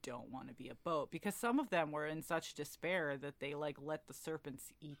they don't want to be a boat, because some of them were in such despair that they, like, let the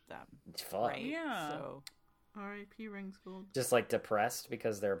serpents eat them, fuck. right? Yeah. So, R.I.P. Rings Gold. Just like depressed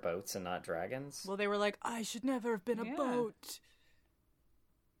because they're boats and not dragons. well, they were like, I should never have been a Yeah. boat.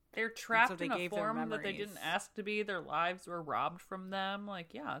 They're trapped they in a gave their form that they memories. didn't ask to be. Their lives were robbed from them.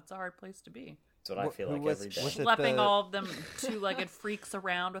 Like, yeah, it's a hard place to be. That's what I feel Who like was- every day. was it Schlepping the- all of them two-legged freaks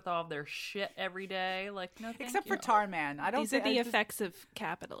around with all of their shit every day. Like, no, thank Except you. for Tarman. I don't These are think the I just- effects of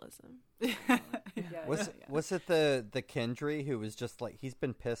capitalism. Yeah, Was it the Kendry who was just like, he's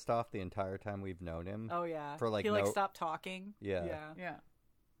been pissed off the entire time we've known him? Oh yeah. For, like, he no- stopped talking. Yeah. Yeah.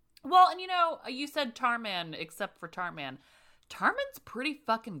 Well, and you said Tarman, except for Tarman. Tarman's pretty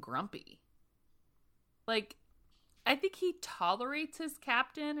fucking grumpy. Like, I think he tolerates his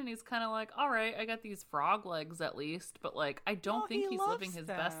captain, and he's kind of like, all right, I got these frog legs at least, but, like, I don't Oh, think he he's living loves his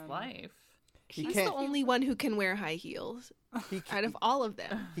best them. life. He He's can't the only one who can wear high heels he, out of all of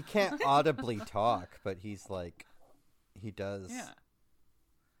them. he can't audibly talk, but he's like, he does. Yeah.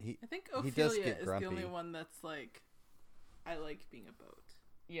 I think He does Ophelia get is grumpy. the only one that's like, I like being a boat.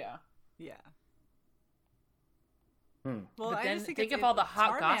 Yeah. Yeah. Hmm. Well, But I then just think think it's- of all the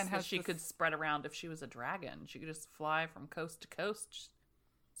hot Tarman gossip that has she this- could spread around if she was a dragon. She could just fly from coast to coast, just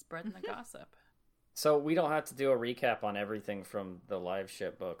spreading the gossip. So we don't have to do a recap on everything from the live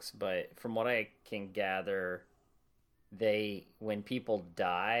ship books, but from what I can gather, when people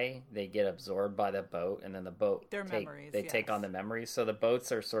die, they get absorbed by the boat, and then the boat Their memories, they take yes. on the memories. So the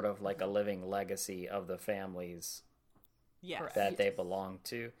boats are sort of like a living legacy of the families Yes. that they belong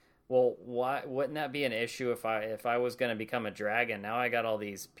to. Well, why wouldn't that be an issue if I was going to become a dragon? Now I got all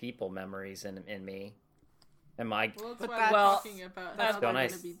these people memories in me. Am I? Well, that's But why that's- I'm Well, talking about that's how they're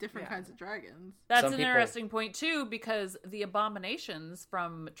nice. going to be different Yeah. kinds of dragons. That's Some an people- interesting point too, because the abominations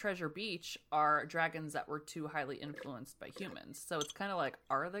from Treasure Beach are dragons that were too highly influenced by humans. So it's kind of like,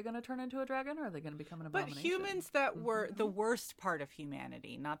 are they going to turn into a dragon, or are they going to become an But abomination? humans that were the worst part of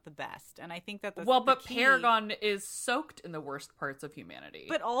humanity, not the best. And I think that Well, the but key- Paragon is soaked in the worst parts of humanity.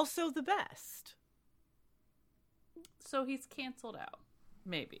 but also the best. So he's canceled out.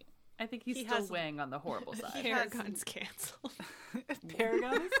 Maybe. I think he's He still has- weighing on the horrible side. Paragon's canceled.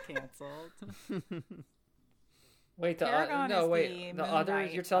 Paragon is canceled. Wait, Paragon no, is wait. the The Moon others?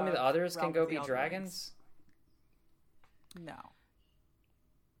 Knight You're telling me the of others can Realm go of be the Elden dragons? No.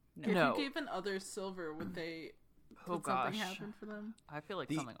 If No. you gave an other silver, would they Oh Did gosh, something happen for them? I feel like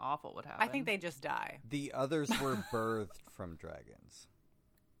The- something awful would happen. I think they just die. The others were birthed from dragons.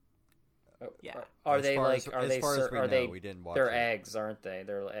 Yeah. Are As they far like? as- Are as they? far as we Are know, they? we didn't watch They're it. eggs, aren't they?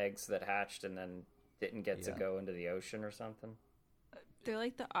 They're eggs that hatched and then didn't get to Yeah. go into the ocean or something. They're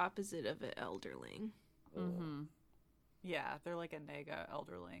like the opposite of an elderling. Mm-hmm. Yeah, they're like a Naga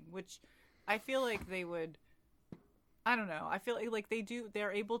elderling, which I feel like they would. I don't know. I feel like they do.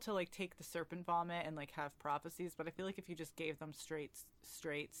 They're able to like take the serpent vomit and like have prophecies, but I feel like if you just gave them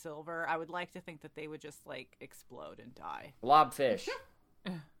straight silver, I would like to think that they would just like explode and die. Blobfish.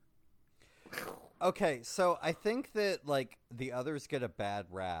 Okay, so I think that like the others get a bad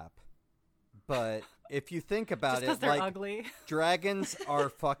rap, but if you think about Just because it, they're like ugly. dragons are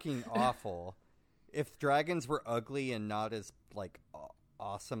fucking awful. If dragons were ugly and not as like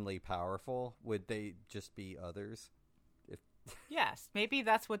awesomely powerful, would they just be others? Yes, maybe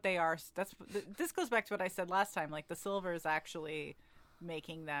that's what they are. This goes back to what I said last time. Like the silver is actually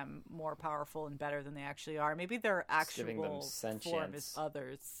making them more powerful and better than they actually are. Maybe their giving them actual form sentience. is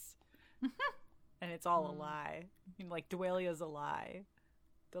others, and it's all a lie. You know, like Dwalia's a lie.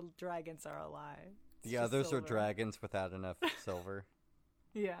 The dragons are a lie. It's The just others are silver. dragons without enough silver.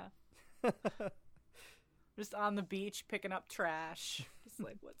 Yeah, just on the beach picking up trash. Just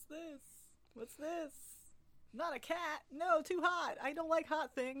like, what's this? What's this? Not a cat. No, too hot. I don't like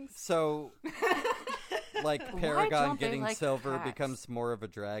hot things. So, like Why Paragon don't they getting like silver cats? becomes more of a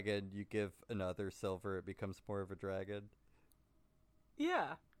dragon. You give another silver, it becomes more of a dragon.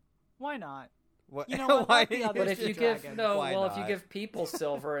 Yeah, why not? What? You know what? Why Let the do others But There's if the you give dragons. Why if you not? give people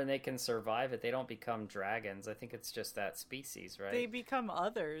silver and they can survive it, they don't become dragons. I think it's just that species, right? They become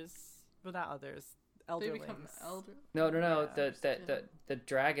others, but not others. They Elderlings. become elder. No. Yeah, The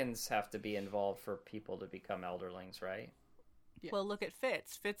dragons have to be involved for people to become elderlings, right? Yeah. Well, look at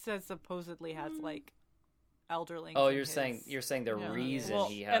Fitz. Fitz says supposedly has like elderlings. Oh, in you're his- saying the Yeah. reason Well,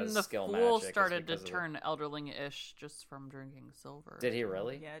 he has and the skill fool magic is started to because of the- turn elderling-ish just from drinking silver. Did he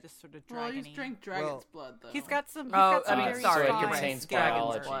really? Yeah, just sort of Well, dragony. he's drank dragon's Well, blood though. He's got some. He's Oh, got some I mean, very sorry, so it fine contains skill dragon's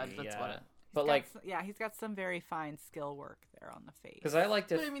biology. blood. work. That's yeah. what it. But He's like, got he's got some very fine skill work there on the face. because I like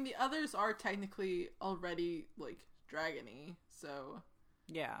to. But I mean, the others are technically already like dragony. So,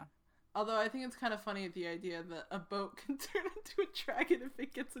 Yeah. although I think it's kind of funny the idea that a boat can turn into a dragon if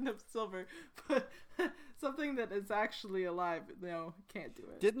it gets enough silver, but something that is actually alive, no, can't do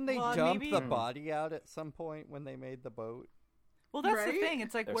it. Didn't they Well, jump maybe- the body out at some point when they made the boat? Well, that's the Right? thing.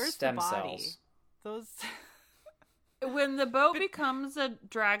 It's like, They're where's stem the body? cells. Those. When the boat becomes a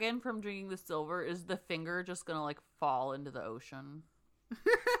dragon from drinking the silver, is the finger just gonna like fall into the ocean?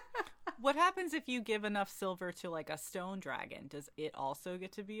 What happens if you give enough silver to like a stone dragon? Does it also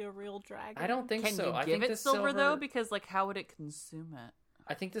get to be a real dragon? I don't think Can so. you I give think it the silver though? Because like, how would it consume it?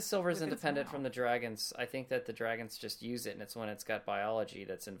 I think the silver is With its independent mouth. from the dragons. I think that the dragons just use it, and it's when it's got biology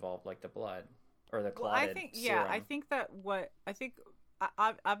that's involved, like the blood or the Well, clotted I think serum. I think that what I think.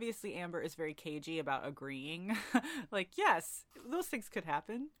 Obviously, Amber is very cagey about agreeing. Like, yes, those things could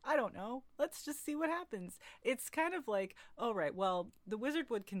happen. I don't know. Let's just see what happens. It's kind of like, oh, right, well, the wizard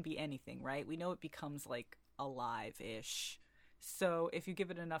wood can be anything, right? We know it becomes, like, alive-ish. So if you give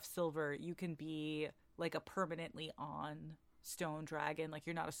it enough silver, you can be, like, a permanently on stone dragon. Like,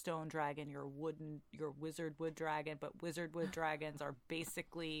 you're not a stone dragon, you're wizard wood dragon, but wizard wood dragons are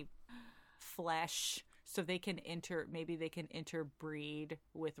basically flesh. So they can interbreed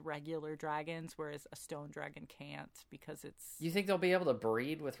with regular dragons, whereas a stone dragon can't because it's You think they'll be able to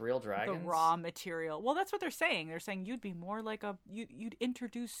breed with real dragons? the raw material. Well, that's what they're saying. They're saying you'd be more like you'd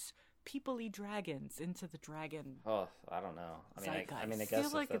introduce people-y dragons into the dragon. Oh, I don't know. I guess I if feel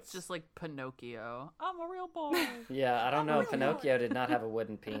like that's... it's just like Pinocchio. I'm a real boy. Yeah, I don't know. really Pinocchio did not have a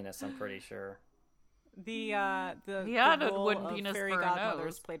wooden penis. I'm pretty sure. The He had the a role wooden of penis fairy for a godmother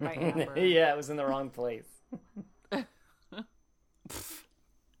nose. is played by Amber. Yeah, it was in the wrong place.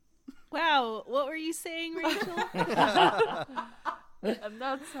 Wow, what were you saying, Rachel? And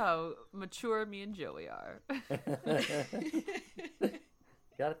that's how mature me and Joey are. You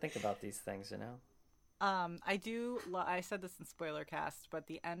got to think about these things, you know. I said this in spoiler cast, but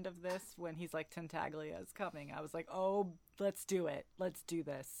the end of this, when he's like, Tintaglia is coming, I was like, oh, let's do it. Let's do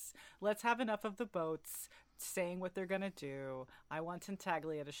this. Let's have enough of the boats saying what they're going to do. I want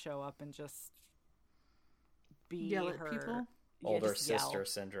Tintaglia to show up and just be Yell at her. people? Yeah, Older just yell. sister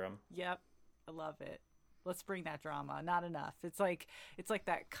syndrome. Yep. I love it. Let's bring that drama. Not enough. It's like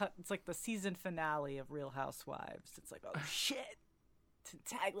that cut. It's like the season finale of Real Housewives. It's like, oh shit,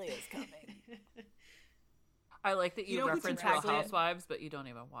 Tintaglia is coming. I like that You you, know who reference Real Tintaglia- Housewives, but you don't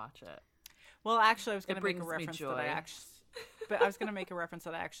even watch it. Well, actually, I was It going to make a brings me reference that I joy. But I was going to make a reference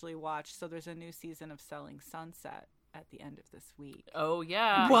that I actually watched. So there's a new season of Selling Sunset at the end of this week. Oh,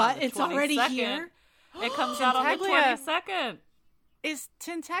 yeah. What? On the It's already 22nd. here? It comes out on the Tintaglia. 22nd. Is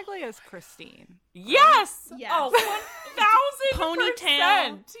Tintaglia's Christine? Yes! Yes. Oh, 1,000%!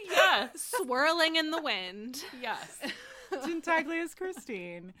 Ponytail. Yes. Swirling in the wind. Yes. Tintaglia's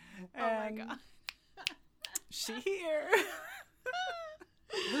Christine. Oh my And god. She here.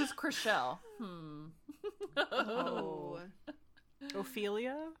 Who's Chriselle? Oh.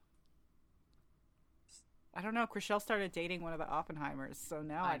 Ophelia? I don't know. Chriselle started dating one of the Oppenheimers, so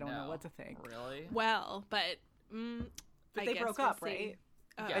now I don't know what to think. Really? Well, but But I they guess broke we'll up, see. right?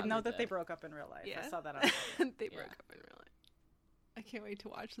 Yeah, I know they that they did. broke up in real life. Yeah. I saw that on they Yeah. broke up in real life. I can't wait to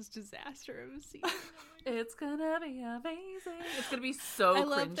watch this disaster of a season. It's gonna be amazing. It's gonna be so I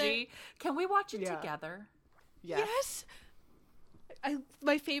love cringy. Can we watch it Yeah. together? Yes.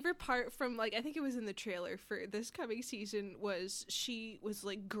 My favorite part from I think it was in the trailer for this coming season was she was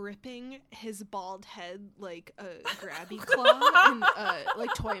gripping his bald head like a grabby claw in a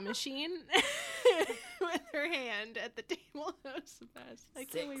toy machine with her hand at the table. That was the best. I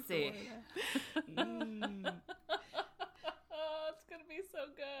can't wait for Sexy. more of that. It's gonna be so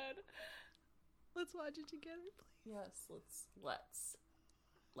good. Let's watch it together, please. Yes,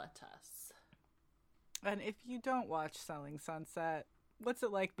 let us. And if you don't watch Selling Sunset, what's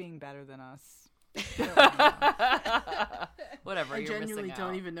it like being better than us? Whatever. I You're genuinely missing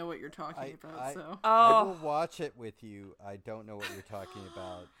don't out. even know what you're talking about. So I will Oh, watch it with you. I don't know what you're talking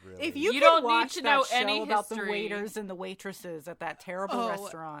about, really. If you You could don't need watch to that know show any about the history. waiters and the waitresses at that terrible Oh.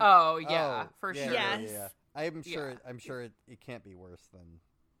 restaurant. oh yeah, Oh, for yeah, sure. yeah, Yes. yeah. I'm sure. Yeah. I'm sure it can't be worse than.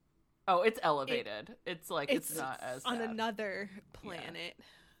 Oh, it's elevated. It's not as on bad. another planet.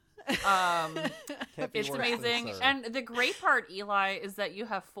 Can't be It's worse than amazing. Sir. And the great part, Eli, is that you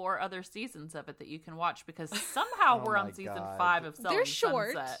have 4 other seasons of it that you can watch because somehow Oh we're on my season God. 5 of Selling They're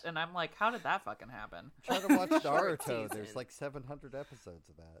short. Sunset. And I'm like, how did that fucking happen? Try to watch Short Naruto. There's season. like 700 episodes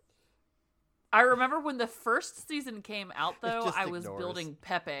of that. I remember when the first season came out, though, just I was ignores. building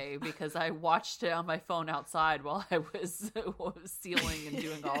Pepe because I watched it on my phone outside while I was sealing and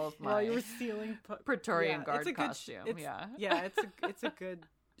doing all of my While you were stealing Praetorian yeah, Guard it's a good costume. yeah, it's a good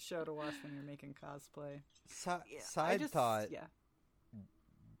show to watch when you're making cosplay. Side thought. Yeah.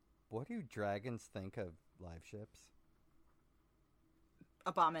 What do dragons think of live ships?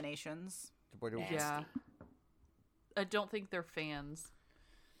 Abominations. What do Yeah. I don't think they're fans.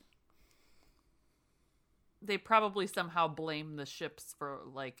 They probably somehow blame the ships for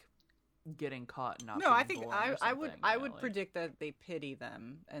getting caught and not No, being I think born or I would something, I you know, would predict that they pity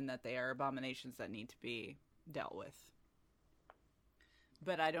them and that they are abominations that need to be dealt with.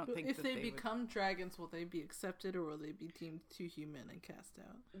 But I don't think if that they would- become dragons, will they be accepted or will they be deemed too human and cast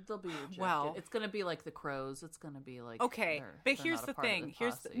out? they'll be rejected. Well- It's gonna be like the crows. It's gonna be like Okay, they're but here's not a the part of thing.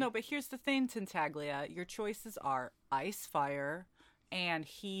 posse. But here's the thing, Tintaglia. Your choices are Ice Fire and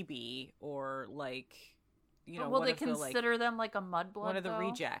Hebe, or Will one they of the, consider them like a mudblood? one of the though?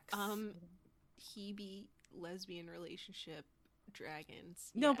 rejects. Hebe lesbian relationship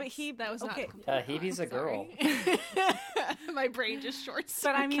dragons. No, but Yes. that was okay. not complete Hebe's a girl. My brain just short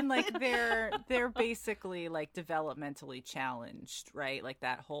But I mean, they're basically developmentally challenged, right? Like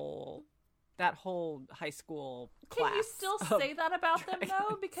that whole high school class. Can you still of say that about them though?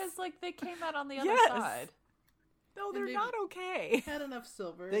 dragons. Because they came out on the other Yes. side. No, they're And not okay. Had enough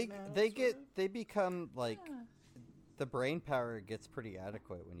silver. They now, they sort get of. they become the brain power gets pretty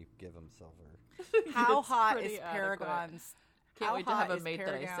adequate when you give them silver. How It's hot pretty is adequate. Paragon's? Can't how wait to hot have a is mate that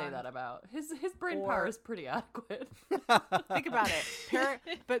I say Paragon? that about. His brain power Or- is pretty adequate. Think about it.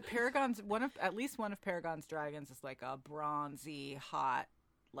 But Paragon's at least one of Paragon's dragons is like a bronzy, hot,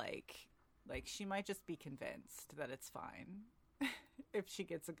 like she might just be convinced that it's fine if she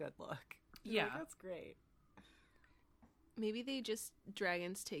gets a good look. You're like, Yeah. that's great. Maybe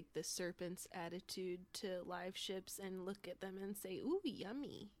dragons take the serpent's attitude to live ships and look at them and say, "Ooh,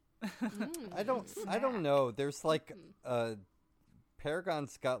 yummy." I don't know. There's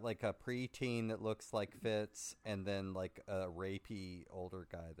Paragon's got a preteen that looks like Fitz, and then a rapey older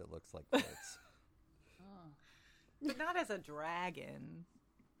guy that looks like Fitz. But not as a dragon.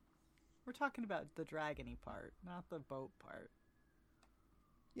 We're talking about the dragony part, not the boat part.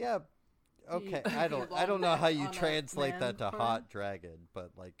 Yeah. Okay. You- I you don't know how you on a translate that to man hot form? dragon,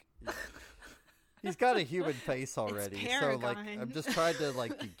 but he's got a human face already. So Paragon. I'm just trying to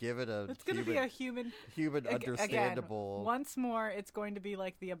give it a It's going to be a human understandable. Again, once more, it's going to be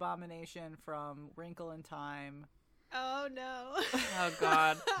like the abomination from Wrinkle in Time. Oh no! Oh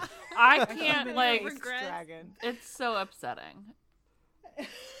God, I can't Human like. faced regret. dragon. It's so upsetting.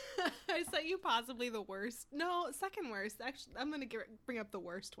 I sent you possibly the worst. No, second worst. Actually, I'm gonna bring up the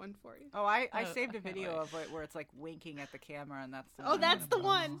worst one for you. Oh, I saved a video of it where it's like winking at the camera, and that's the one. Oh, that's the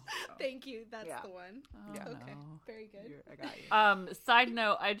one. Oh. Thank you. That's Yeah. the one. Yeah. Okay, very good. I got you. Side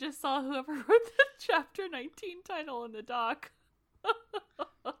note, I just saw whoever wrote the chapter 19 title in the doc.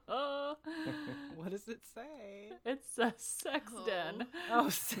 What does it say? It's a sex den. Oh,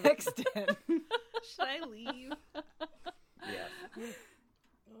 sex den. Should I leave? Yeah.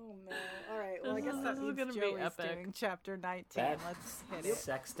 Oh no! All right. Well, I This guess is- that this is means gonna be Joey's epic. doing chapter 19. That Let's hit it.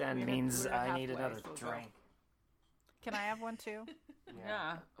 Sexton We're- means we're I need halfway, another so go. drink. Can I have one too?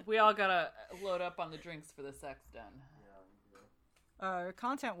 Yeah. We all gotta load up on the drinks for the sex den.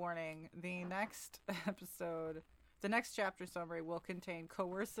 Content warning: the next episode, the next chapter summary will contain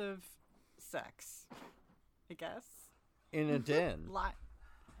coercive sex. I guess. In a den.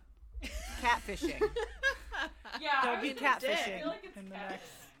 Catfishing. Yeah, There'll be catfishing in the next.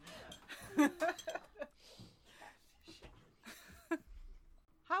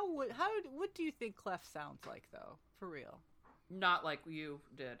 What do you think Clef sounds like, though? For real. Not like you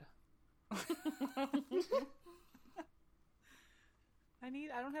did.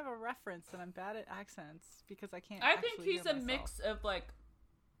 I don't have a reference, and I'm bad at accents because I can't. I think actually he's hear a myself. mix of like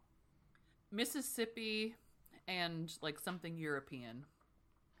Mississippi and like something European.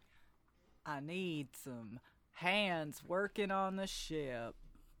 I need some hands working on the ship.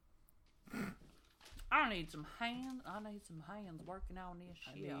 I need some hands working on this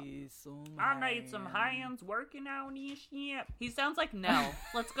I ship. need some. I need some hands working on this ship. He sounds like Nell.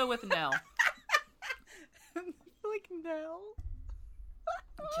 Let's go with Nell. Like Nell.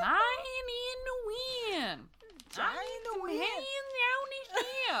 Giant in the wind. Giant in the wind. Hands on the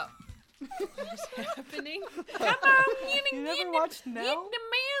ship. What's happening? Come on, get You never the, watched get Nell? the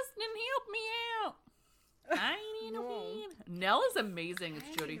mast and help me out. Giant in the wind. Nell is amazing. It's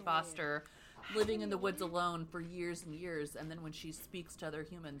Jodie Foster living in the woods alone for years and years, and then when she speaks to other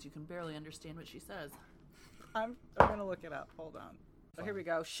humans, you can barely understand what she says. I'm gonna look it up. Hold on. Oh, here we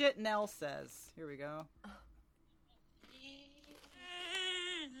go. Shit Nell says. Here we go.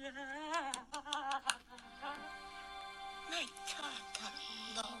 My tata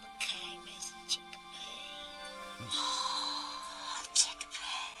love came as chickpea.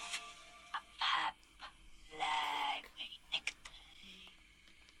 Chickpea. A pap like me nicotine.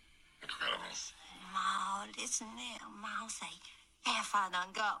 Mau, listen now. Mau say, if I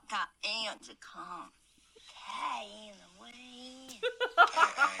done got ends to come. Hey, in the wind.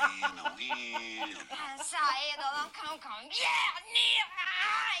 Hey, in the wind. I say it all come. Yeah, near.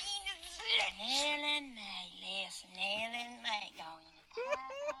 Nailing me, listen, nailing me, going.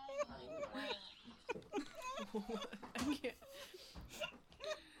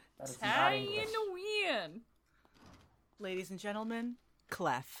 That is not Tie in English. the wind. Ladies and gentlemen,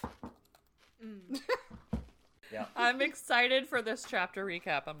 Clef. Yeah. I'm excited for this chapter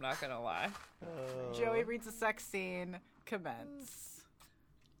recap, I'm not gonna lie. Joey reads a sex scene. Commence.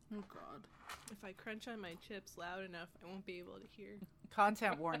 Oh god. If I crunch on my chips loud enough, I won't be able to hear.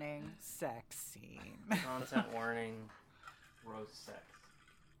 Content warning. Sex scene. Content warning. Gross sex.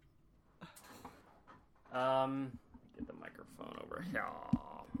 Get the microphone over here.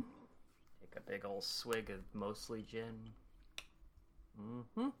 Take a big old swig of mostly gin.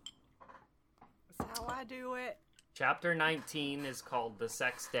 Mm-hmm. That's how I do it. Chapter 19 is called The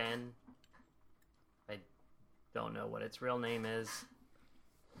Sex Den. I don't know what its real name is.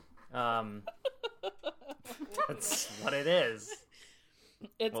 That's what it is.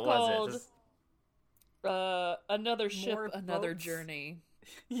 It's What called was it? Another Ship, More Another Boats? Journey.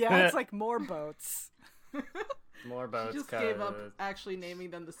 Yeah, it's like more boats. More boats. She just gave up 'cause- actually naming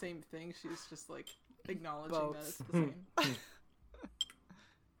them the same thing. She's just like acknowledging Boats. that it's the same.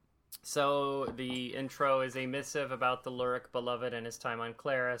 So the intro is a missive about the Lurik beloved and his time on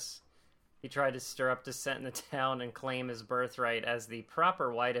Claris. He tried to stir up dissent in the town and claim his birthright as the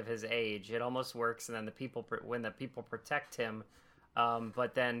proper white of his age. It almost works, and then when the people protect him,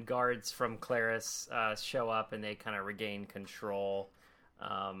 but then guards from Claris show up and they kind of regain control.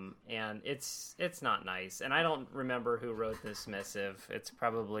 And it's not nice. And I don't remember who wrote this missive. It's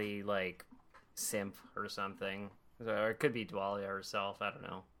probably like Simp or something, or it could be Dwalia herself. I don't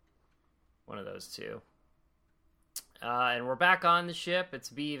know. One of those two. And we're back on the ship. It's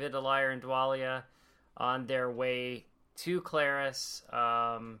Bee, Vitalier, and Dwalia on their way to Claris.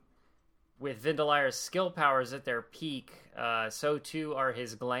 With Vindalier's skill powers at their peak, so too are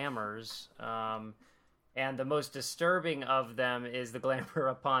his glamours. And the most disturbing of them is the glamour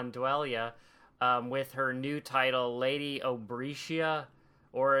upon Dwalia, with her new title, Lady Obritia,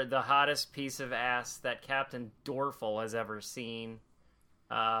 or the hottest piece of ass that Captain Dorfel has ever seen.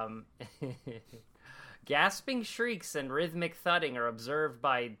 Gasping shrieks and rhythmic thudding are observed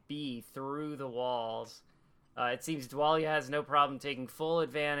by B through the walls. It seems Dwalia has no problem taking full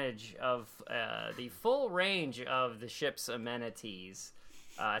advantage of the full range of the ship's amenities.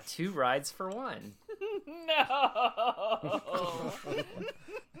 2 rides for 1. No.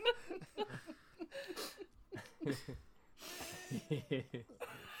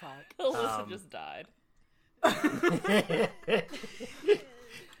 Fuck. Alyssa just died. That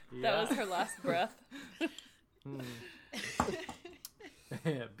was her last breath.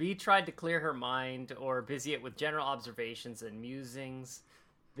 B tried to clear her mind or busy it with general observations and musings.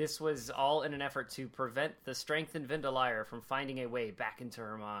 This was all in an effort to prevent the strengthened Vindalire from finding a way back into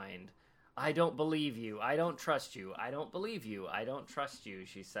her mind. I don't believe you. I don't trust you. I don't believe you. I don't trust you,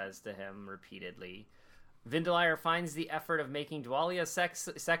 she says to him repeatedly. Vindalire finds the effort of making Dwalia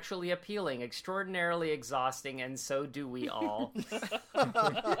sexually appealing, extraordinarily exhausting, and so do we all.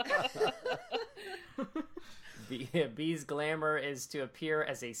 B's glamour is to appear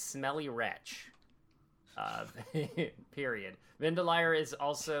as a smelly wretch. Period. Vindalire is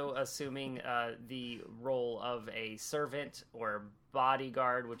also assuming the role of a servant or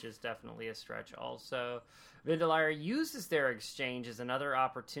bodyguard, which is definitely a stretch also. Vindalire uses their exchange as another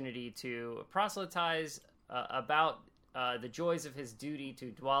opportunity to proselytize about the joys of his duty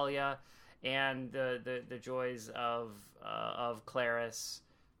to Dwalia and the joys of Claris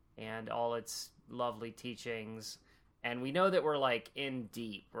and all its lovely teachings. And we know that we're like in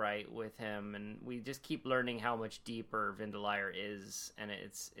deep, right, with him, and we just keep learning how much deeper Vindalire is, and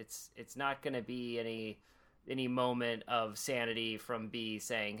it's not going to be any moment of sanity from B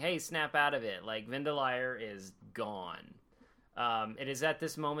saying, "Hey, snap out of it!" Like Vindalire is gone. It is at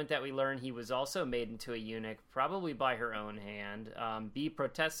this moment that we learn he was also made into a eunuch, probably by her own hand. B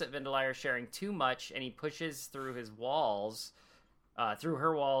protests at Vindalire sharing too much, and he pushes through his walls. Through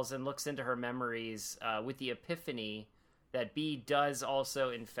her walls and looks into her memories with the epiphany that B does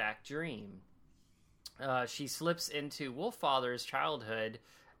also, in fact, dream. She slips into Wolffather's childhood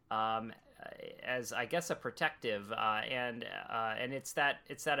as, I guess, a protective, and it's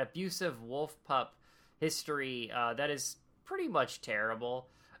that abusive wolf pup history that is pretty much terrible.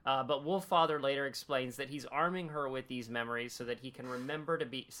 But Wolffather later explains that he's arming her with these memories so that she can remember to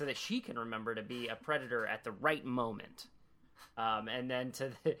be a predator at the right moment. And then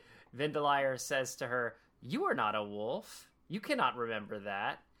Vindalire says to her, "You are not a wolf. You cannot remember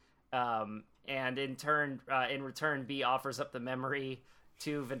that." And in return, B offers up the memory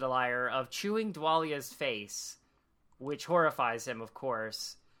to Vindalire of chewing Dwalia's face, which horrifies him, of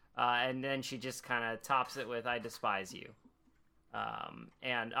course. And then she just kind of tops it with, "I despise you."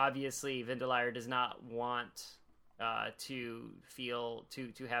 And obviously, Vindalire does not want to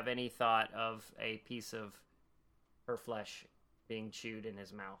have any thought of a piece of her flesh being chewed in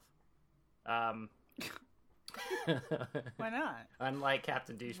his mouth. Why not? Unlike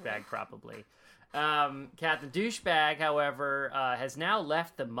Captain Douchebag, probably. Captain Douchebag, however, has now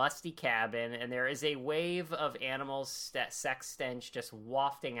left the musty cabin, and there is a wave of animal sex stench just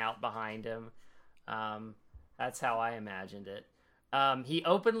wafting out behind him. That's how I imagined it. He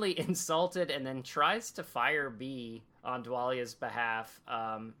openly insulted and then tries to fire B on Dwalia's behalf,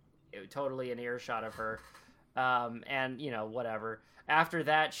 totally in earshot of her. And, whatever. After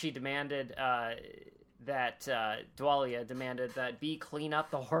that, she demanded Dwalia demanded that B clean up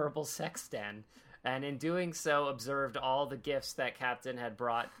the horrible sex den, and in doing so, observed all the gifts that Captain had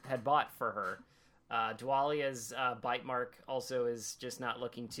bought for her. Dwalia's bite mark also is just not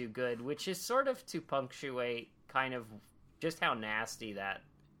looking too good, which is sort of to punctuate kind of just how nasty that,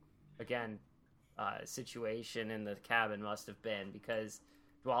 again, situation in the cabin must have been, because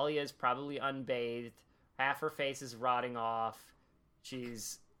Dwalia is probably unbathed. Half her face is rotting off.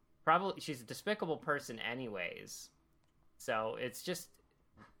 She's a despicable person anyways. So it's just,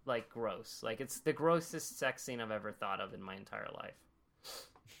 like, gross. Like, it's the grossest sex scene I've ever thought of in my entire life.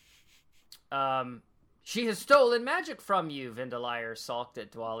 She has stolen magic from you, Vindalire sulked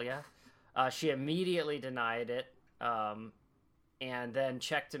at Dwalia. She immediately denied it, and then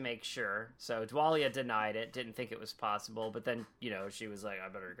checked to make sure. So Dwalia denied it, didn't think it was possible, but then, she was like, I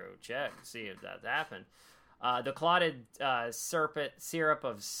better go check and see if that happened. The clotted syrup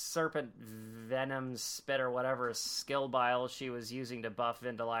of serpent venom, spit, or whatever skill bile she was using to buff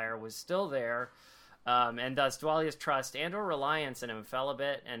Vindalire was still there, and thus Dwalia's trust and or reliance in him fell a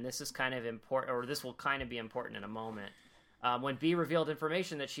bit, and this is kind of important, or this will kind of be important in a moment. When B revealed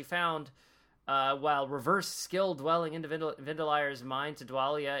information that she found while reverse skill dwelling into Vindalire's mind to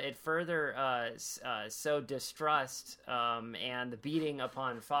Dwalia, it further sowed distrust, and the beating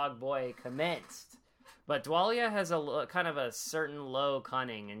upon Fogboy commenced. But Dwalia has kind of a certain low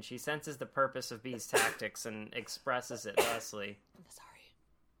cunning, and she senses the purpose of Bee's tactics and expresses it thusly. Sorry.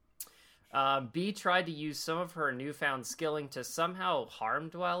 Bee tried to use some of her newfound skilling to somehow harm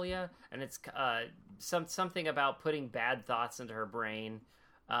Dwalia, and it's something about putting bad thoughts into her brain.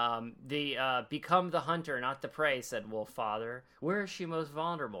 Become the hunter, not the prey, said Wolffather. Where is she most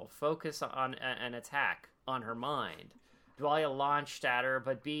vulnerable? Focus on an attack on her mind. Dwalia launched at her,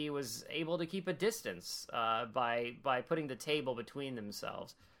 but Bee was able to keep a distance by putting the table between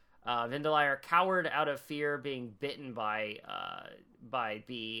themselves. Vindalire cowered out of fear being bitten by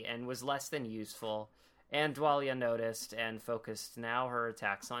Bee and was less than useful, and Dwalia noticed and focused now her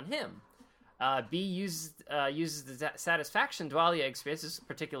attacks on him. Bee uses the satisfaction Dwalia experiences,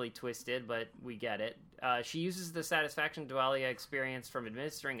 particularly twisted, but we get it. She uses the satisfaction Dwalia experienced from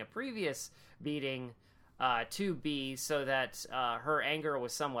administering a previous beating to Bee so that her anger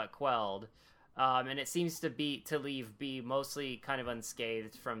was somewhat quelled. And it seems to leave Bee mostly kind of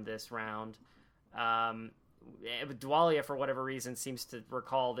unscathed from this round. Dwalia, for whatever reason, seems to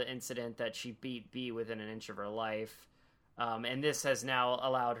recall the incident that she beat Bee within an inch of her life. And this has now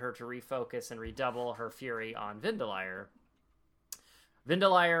allowed her to refocus and redouble her fury on Vindalire.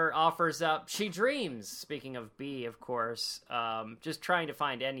 Vindalire offers up, she dreams, speaking of Bee, of course, just trying to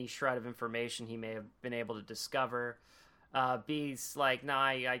find any shred of information he may have been able to discover. Bee's like, nah,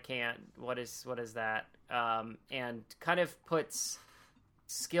 I can't. What is that? And kind of puts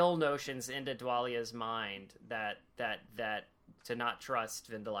skill notions into Dwalia's mind that to not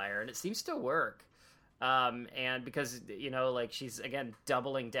trust Vindalire, and it seems to work. And because, she's, again,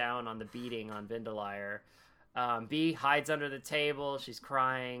 doubling down on the beating on Vindalire. Bee hides under the table, she's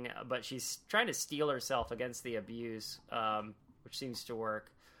crying, but she's trying to steel herself against the abuse, which seems to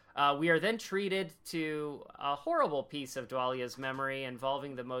work. We are then treated to a horrible piece of Dwalia's memory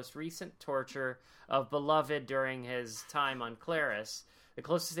involving the most recent torture of Beloved during his time on Claris. The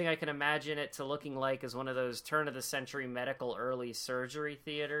closest thing I can imagine it to looking like is one of those turn-of-the-century medical early surgery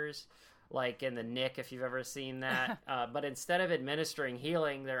theaters, like in the Nick, if you've ever seen that. But instead of administering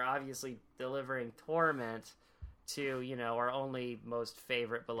healing, they're obviously delivering torment to, our only most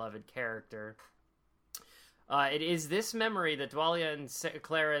favorite beloved character. It is this memory that Dwalia and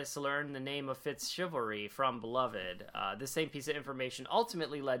Claris learned the name of Fitzchivalry from Beloved. This same piece of information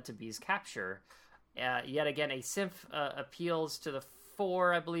ultimately led to Bee's capture. Yet again, a Symph appeals to the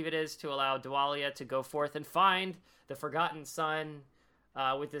Four, I believe it is, to allow Dwalia to go forth and find the Forgotten Son.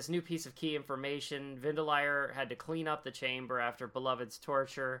 With this new piece of key information, Vindalire had to clean up the chamber after Beloved's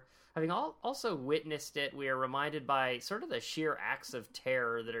torture. Having also witnessed it, we are reminded by sort of the sheer acts of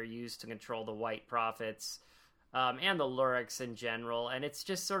terror that are used to control the White Prophets, and the Luriks in general. And it's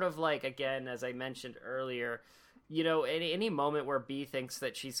just sort of like, again, as I mentioned earlier, any moment where Bee thinks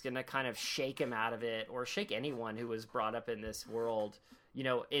that she's going to kind of shake him out of it, or shake anyone who was brought up in this world,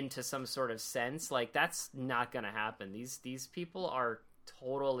 into some sort of sense, like, that's not going to happen. These people are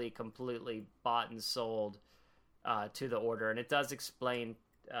totally, completely bought and sold to the Order, and it does explain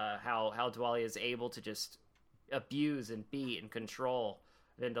how Dwalia is able to just abuse and beat and control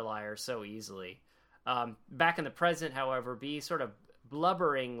Vindalire so easily. Back in the present, however, Bee sort of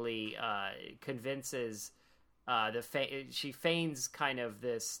blubberingly convinces she feigns kind of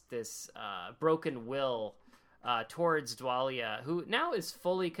this broken will towards Dwalia, who now is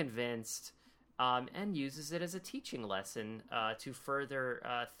fully convinced, and uses it as a teaching lesson to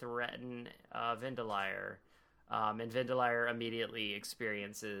further threaten Vindalire. And Vindalire immediately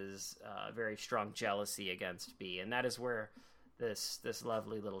experiences very strong jealousy against Bee, and that is where this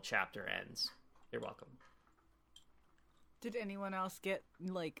lovely little chapter ends. You're welcome. Did anyone else get,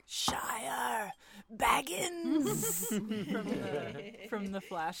 Shire Baggins from the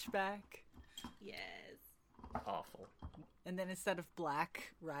flashback? Yes. Awful. And then instead of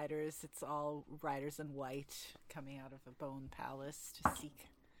black riders, it's all riders in white coming out of a bone palace to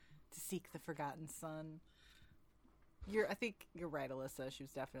seek the Forgotten Son. I think you're right, Alyssa. She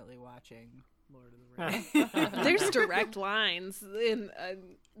was definitely watching Lord of the Rings. There's direct lines, and I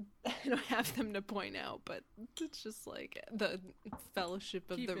don't have them to point out, but it's just like the Fellowship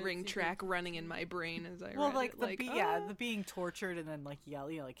of the Ring track running in my brain as I read it. The being tortured and then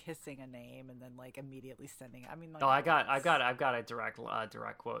yelling, hissing a name, and then immediately sending. I mean, I've got a direct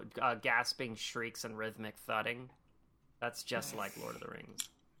quote: gasping shrieks and rhythmic thudding. That's just like Lord of the Rings.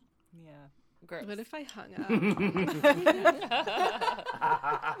 Yeah. Gross. What if I hung up?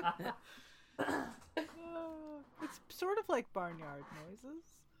 It's sort of like barnyard noises.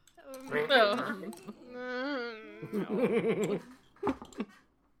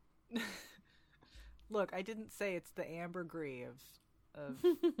 Look, I didn't say it's the ambergris of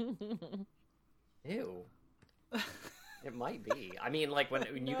Ew. It might be. I mean, like,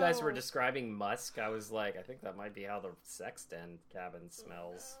 when you guys were describing musk, I was like, I think that might be how the sex den cabin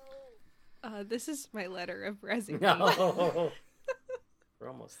smells. This is my letter of resignation. No. We're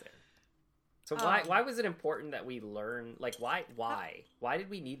almost there. So why was it important that we learn, like, why did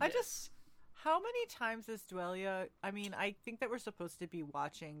we need this? How many times is Dwelia? I mean, I think that we're supposed to be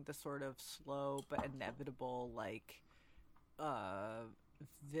watching the sort of slow but inevitable, like,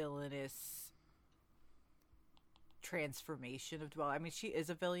 villainous transformation of Dwelia. I mean, she is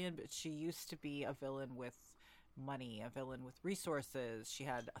a villain, but she used to be a villain with money, a villain with resources. She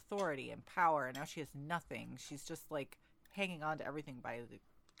had authority and power, and now she has nothing. She's just, like, hanging on to everything by the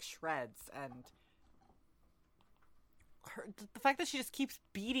shreds, and the fact that she just keeps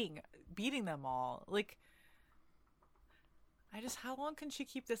beating them all, like, how long can she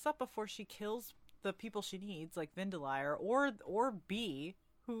keep this up before she kills the people she needs, like Vindalire or B,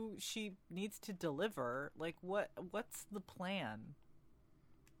 who she needs to deliver? Like, what's the plan?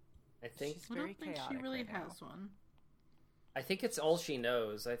 I think I don't think she really has one. I think it's all she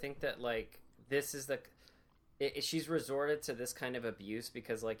knows. I think that, like, this is she's resorted to this kind of abuse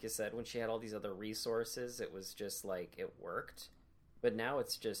because, like you said, when she had all these other resources, it was just like it worked. But now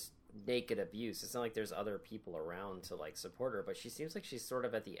it's just naked abuse. It's not like there's other people around to, like, support her, but she seems like she's sort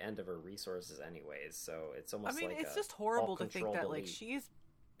of at the end of her resources anyways. So it's almost like it's just horrible to think that, like, she's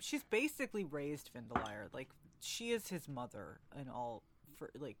basically raised Vindalire. Like, she is his mother and all,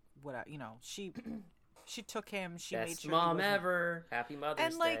 for, like, what, you know, she took him. She made Best sure mom ever. Happy Mother's Day.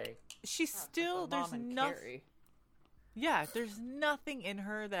 And, like, she's still, there's nothing. Yeah, there's nothing in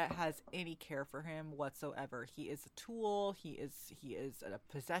her that has any care for him whatsoever. He is a tool. He is a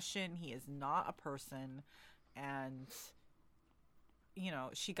possession. He is not a person. And, you know,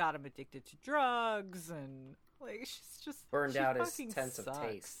 she got him addicted to drugs, and, like, she's just burned out his sense sucks. of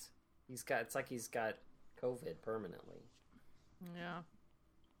taste. It's like he's got COVID permanently. Yeah.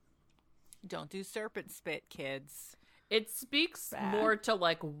 Don't do serpent spit, kids. It speaks more to,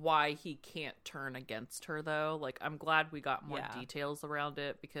 like, why he can't turn against her, though. Like, I'm glad we got more details around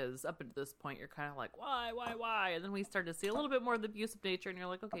it, because up until this point, you're kind of like, why? And then we start to see a little bit more of the abusive nature, and you're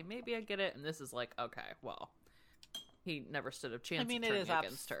like, okay, maybe I get it. And this is like, okay, well, he never stood a chance of turning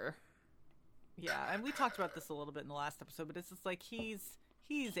against her. Yeah, and we talked about this a little bit in the last episode, but it's just like he's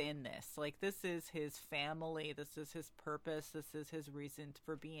in this. Like, this is his family. This is his purpose. This is his reason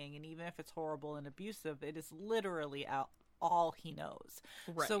for being. And even if it's horrible and abusive, it is literally all he knows.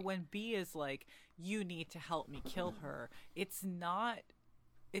 Right. So when B is like, you need to help me kill her, it's not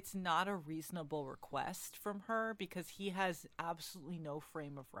a reasonable request from her, because he has absolutely no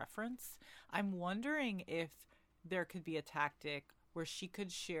frame of reference. I'm wondering if there could be a tactic where she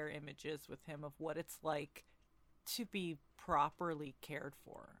could share images with him of what it's like to be properly cared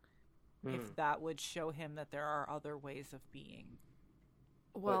for. If that would show him that there are other ways of being.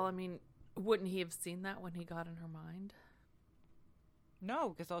 Well, I mean, wouldn't he have seen that when he got in her mind? No,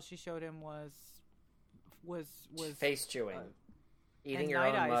 because all she showed him was face chewing, eating and your Night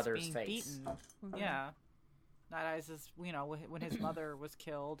own Eyes mother's being face. Beaten. Yeah, Night Eyes is, you know, when his mother was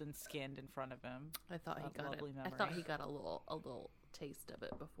killed and skinned in front of him. I thought he got it. Lovely I memory. thought he got a little taste of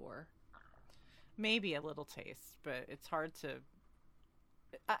it before. Maybe a little taste, but it's hard to.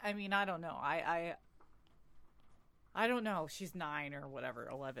 I mean, I don't know. I don't know. She's 9 or whatever,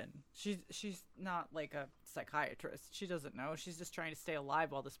 11. She's not like a psychiatrist. She doesn't know. She's just trying to stay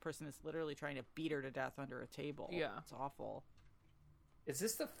alive while this person is literally trying to beat her to death under a table. Yeah, it's awful. Is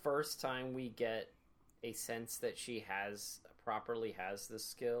this the first time we get a sense that she properly has this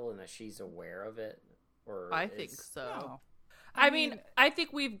skill and that she's aware of it? Or I think so. No. I mean, I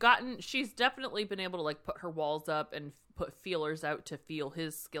think she's definitely been able to, like, put her walls up and put feelers out to feel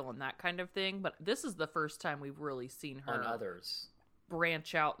his skill and that kind of thing. But this is the first time we've really seen her on others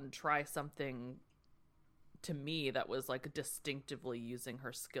branch out and try something, to me, that was, like, distinctively using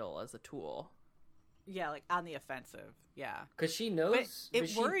her skill as a tool. Yeah, like on the offensive. Yeah. Because she knows. But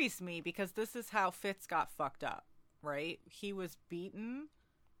it worries me, because this is how Fitz got fucked up, right? He was beaten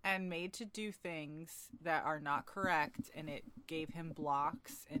and made to do things that are not correct, and it gave him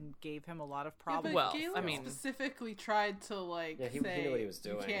blocks and gave him a lot of problems. Yeah, but Galen specifically tried to, like, he say knew what he was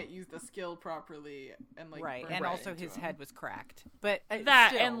doing. You can't use the skill properly, and, like, right, and also his head was cracked. But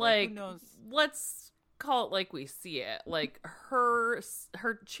that still, and, like, who knows? Let's call it like we see it. Like, her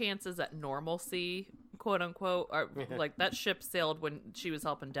chances at normalcy, quote unquote, are like, that ship sailed when she was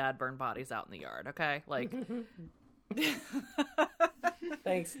helping Dad burn bodies out in the yard. Okay, like.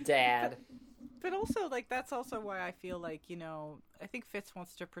 Thanks, Dad. But also, like, that's also why I feel like, I think Fitz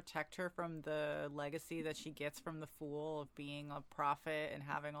wants to protect her from the legacy that she gets from the Fool of being a prophet and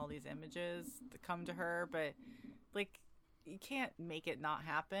having all these images that come to her. But, like, you can't make it not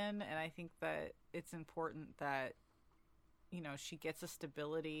happen. And I think that it's important that, she gets a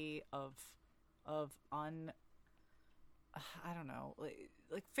stability of I don't know,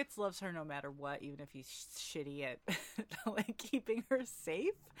 like Fitz loves her no matter what, even if he's shitty at like keeping her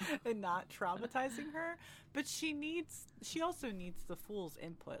safe and not traumatizing her. But she also needs the Fool's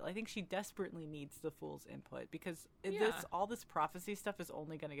input. I think she desperately needs the Fool's input because all this prophecy stuff is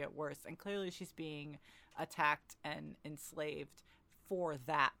only going to get worse. And clearly she's being attacked and enslaved for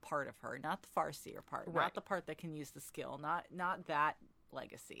that part of her, not the Farseer part, right. Not the part that can use the skill, not that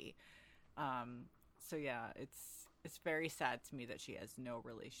legacy. So yeah, it's very sad to me that she has no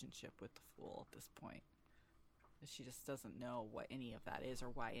relationship with the Fool at this point. She just doesn't know what any of that is or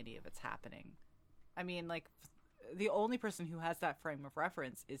why any of it's happening. I mean, like, the only person who has that frame of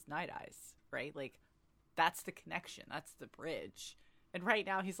reference is Night Eyes, right? Like, that's the connection. That's the bridge. And right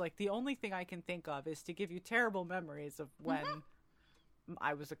now he's like, the only thing I can think of is to give you terrible memories of when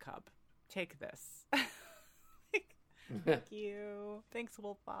I was a cub. Take this. Thank you. Thanks,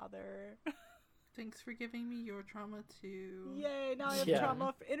 Wolf Father. Thanks for giving me your trauma too. Yay, now I have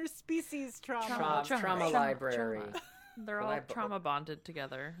trauma, interspecies trauma. Trauma library. Trauma. They're all trauma bonded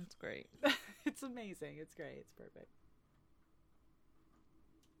together. It's great. It's amazing. It's great. It's perfect.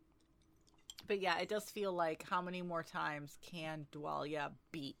 But yeah, it does feel like how many more times can Dwalia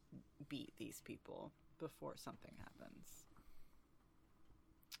beat these people before something happens?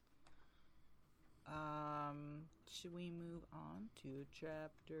 Should we move on to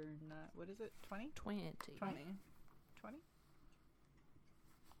chapter 9? What is it? 20? 20.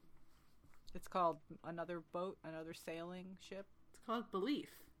 It's called Another Boat, Another Sailing Ship. It's called Belief.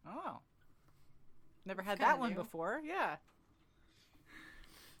 Oh. Never had that one before. Yeah.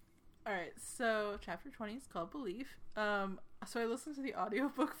 Alright, so chapter 20 is called Belief. So I listened to the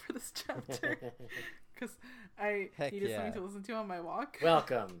audiobook for this chapter because I needed something to listen to on my walk.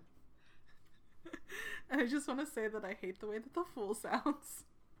 Welcome. And I just want to say that I hate the way that the Fool sounds.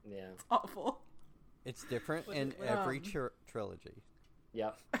 Yeah. It's awful. It's different in every trilogy.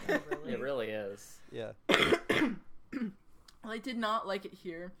 Yep. It really is. Yeah. I did not like it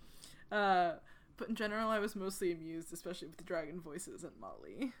here. But in general, I was mostly amused, especially with the dragon voices and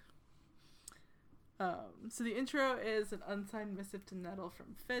Molly. So the intro is an unsigned missive to Nettle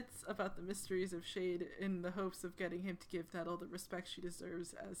from Fitz about the mysteries of Shade in the hopes of getting him to give Nettle the respect she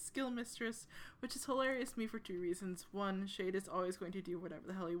deserves as skill mistress, which is hilarious to me for two reasons. One, Shade is always going to do whatever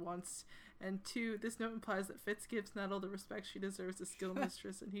the hell he wants. And two, this note implies that Fitz gives Nettle the respect she deserves as skill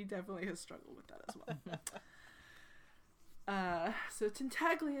mistress, and he definitely has struggled with that as well. So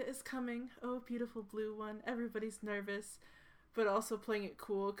Tintaglia is coming. Oh, beautiful blue one. Everybody's nervous, but also playing it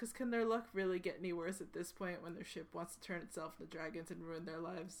cool, because can their luck really get any worse at this point when their ship wants to turn itself into dragons and ruin their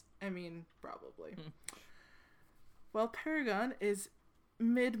lives? I mean, probably. While Paragon is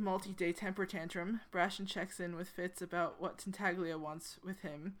mid-multi-day temper tantrum, Brashen checks in with Fitz about what Tintaglia wants with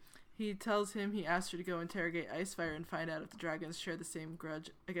him. He tells him he asked her to go interrogate Icefire and find out if the dragons share the same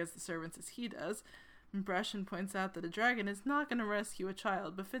grudge against the servants as he does. And Brashen points out that a dragon is not going to rescue a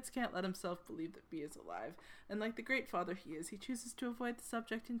child, but Fitz can't let himself believe that Bee is alive, and like the great father he is, he chooses to avoid the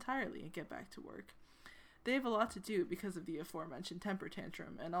subject entirely and get back to work. They have a lot to do because of the aforementioned temper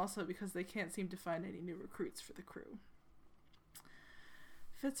tantrum, and also because they can't seem to find any new recruits for the crew.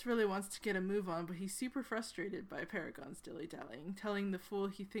 Fitz really wants to get a move on, but he's super frustrated by Paragon's dilly-dallying, telling the Fool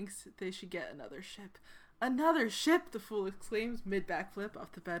he thinks they should get another ship. Another ship, the Fool exclaims, mid-backflip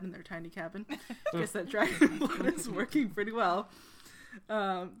off the bed in their tiny cabin. Guess that dragon blood is working pretty well.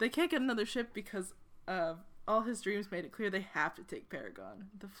 They can't get another ship because all his dreams made it clear they have to take Paragon.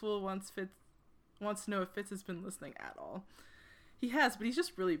 The Fool wants to know if Fitz has been listening at all. He has, but he's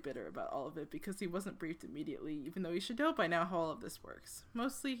just really bitter about all of it because he wasn't briefed immediately, even though he should know by now how all of this works.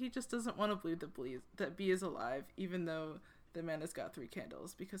 Mostly, he just doesn't want to believe that Bee is alive, even though the man has got 3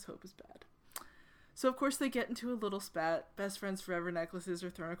 candles, because hope is bad. So, of course, they get into a little spat. Best friends forever necklaces are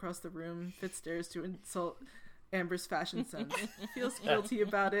thrown across the room. Fitz dares to insult Amber's fashion sense. Feels guilty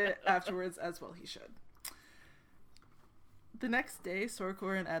about it afterwards, as well he should. The next day,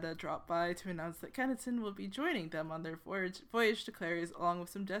 Sorkor and Edda drop by to announce that Kennitson will be joining them on their voyage to Clary's, along with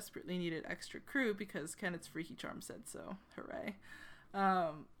some desperately needed extra crew because Kennet's freaky charm said so. Hooray.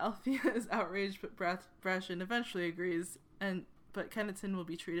 Althea is outraged, but Brashen eventually agrees, but Kennitson will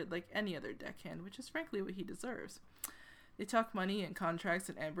be treated like any other deckhand, which is frankly what he deserves. They talk money and contracts,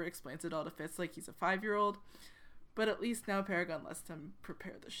 and Amber explains it all to Fitz like he's a 5-year-old, but at least now Paragon lets them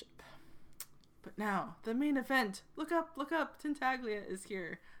prepare the ship. But now, the main event. Look up, Tintaglia is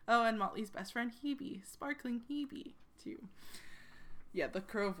here. Oh, and Motley's best friend Hebe, Sparkling Hebe, too. Yeah, the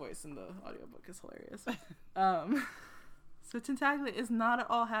crow voice in the audiobook is hilarious. So Tintaglia is not at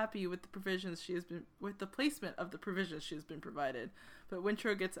all happy with the placement of the provisions she has been provided. But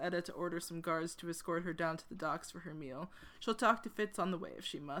Wintrow gets Edda to order some guards to escort her down to the docks for her meal. She'll talk to Fitz on the way if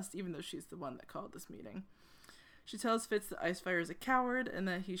she must, even though she's the one that called this meeting. She tells Fitz that Icefire is a coward and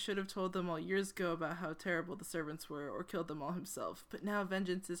that he should have told them all years ago about how terrible the servants were or killed them all himself, but now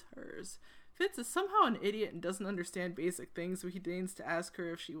vengeance is hers. Fitz is somehow an idiot and doesn't understand basic things, so he deigns to ask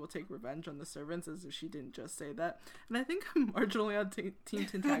her if she will take revenge on the servants as if she didn't just say that. And I think I'm marginally on Team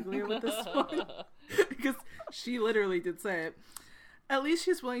Tintaglia with this one, because she literally did say it. At least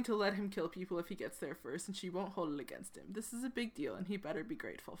she's willing to let him kill people if he gets there first, and she won't hold it against him. This is a big deal, and he better be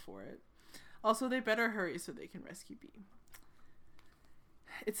grateful for it. Also, they better hurry so they can rescue Bee.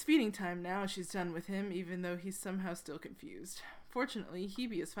 It's feeding time now. She's done with him, even though he's somehow still confused. Fortunately,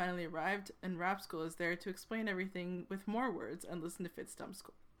 Hebe has finally arrived, and Rapskull is there to explain everything with more words and listen to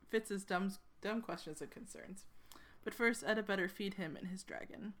Fitz's dumb questions and concerns. But first, Edda better feed him and his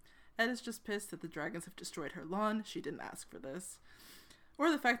dragon. Edda's just pissed that the dragons have destroyed her lawn. She didn't ask for this. Or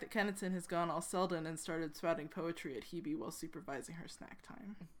the fact that Kennitson has gone all Selden and started spouting poetry at Hebe while supervising her snack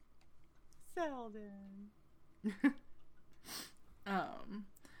time. Selden.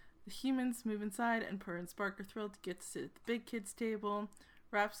 The humans move inside, and Purr and Spark are thrilled to get to sit at the big kids' table.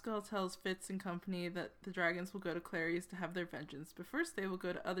 Rapskull tells Fitz and company that the dragons will go to Clary's to have their vengeance, but first they will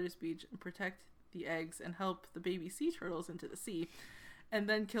go to Others Beach and protect the eggs and help the baby sea turtles into the sea, and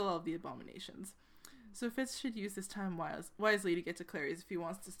then kill all of the abominations. So Fitz should use this time wisely to get to Clary's if he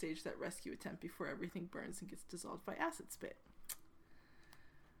wants to stage that rescue attempt before everything burns and gets dissolved by acid spit.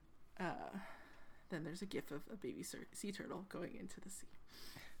 Then there's a gif of a baby sea turtle going into the sea.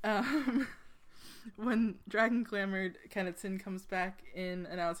 When Dragon Glamored Kennitson comes back in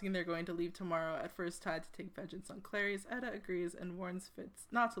announcing they're going to leave tomorrow, at first tied to take vengeance on Clary's, Edda agrees and warns Fitz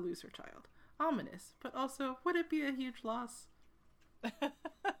not to lose her child. Ominous, but also, would it be a huge loss?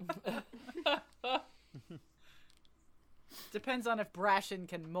 Depends on if Brashen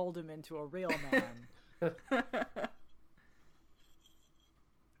can mold him into a real man.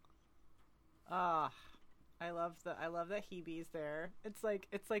 I love that Hebe's there. It's like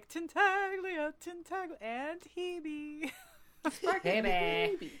Tintaglia, and Hebe.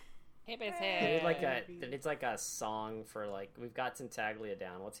 Hebe. Hebe's here. It's like a song for we've got Tintaglia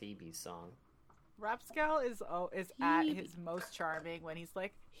down. What's Hebe's song? Rapskull is at his most charming when he's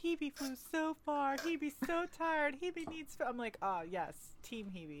like, Hebe flew so far, Hebe's so tired, Hebe needs I'm like, yes,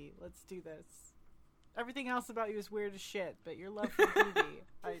 Team Hebe, let's do this. Everything else about you is weird as shit, but your love for Hebe,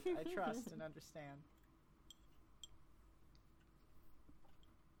 I trust and understand.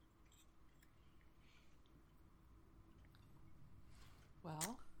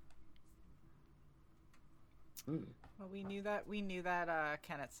 Well, well, we knew that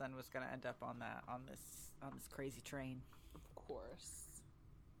Kennitson was going to end up on this crazy train. of course.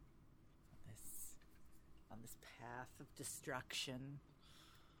 On this path of destruction.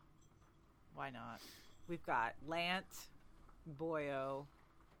 Why not? We've got Lant, Boyo,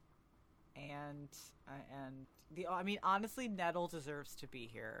 and honestly, Nettle deserves to be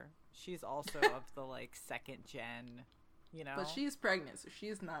here. She's also of the second gen, But she's pregnant, so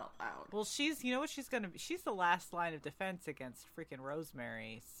she's not allowed. Well, she's gonna be. She's the last line of defense against freaking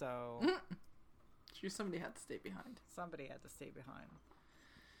Rosemary. So somebody had to stay behind. Somebody had to stay behind.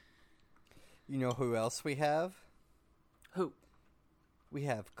 You know who else we have? Who? We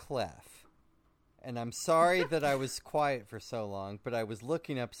have Clef. And I'm sorry that I was quiet for so long, but I was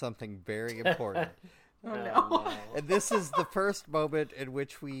looking up something very important. Oh no. And this is the first moment in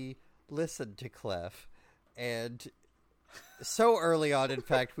which we listened to Clef. And so early on, in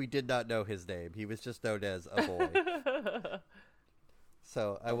fact, we did not know his name. He was just known as a boy.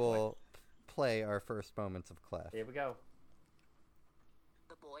 So I will play our first moments of Clef. Here we go.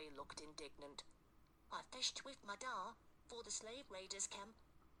 The boy looked indignant. I fished with my da for the slave raiders camp.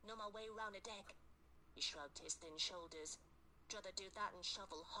 Know my way round a deck. He shrugged his thin shoulders. Druther do that and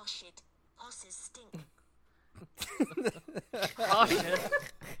shovel hoss shit. Hosses stink.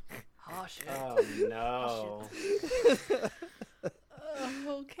 Oh no.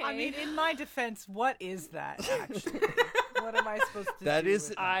 Okay. I mean, in my defense, what is that actually? What am I supposed to That do?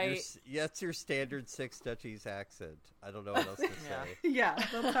 is, that's your standard Six Duchies accent. I don't know what else to say. Yeah,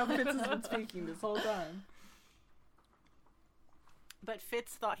 that's how Fitz has been speaking this whole time. But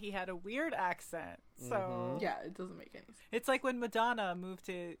Fitz thought he had a weird accent, so Yeah, it doesn't make any sense. it's like when Madonna moved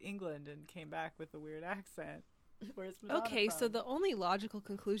to England and came back with a weird accent. Where's Madonna Okay, so from? the only logical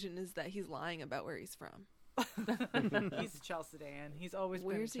conclusion is that he's lying about where he's from. He's Chalcedon. He's always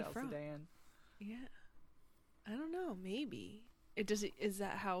Where's been he a from? Chalcedon. Yeah. I don't know, maybe. Is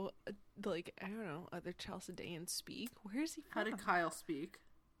that how, like, I don't know, other Chalcedeans speak? Where is he How from? did Kyle speak?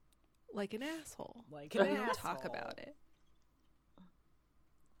 Like an asshole. Like We an don't talk asshole. about it.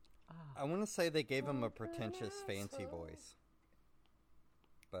 I want to say they gave him a pretentious, fancy voice,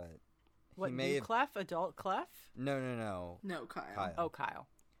 but What, he may new have. Clef? Adult Clef? No, No, Kyle. Kyle. Oh, Kyle.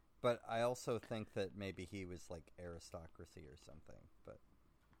 But I also think that maybe he was like aristocracy or something. But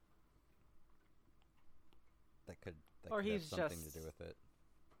that could Or have he's something just- to do with it.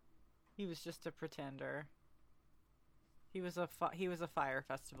 He was just a pretender. He was a fire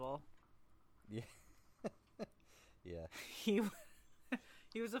festival. Yeah. Yeah. He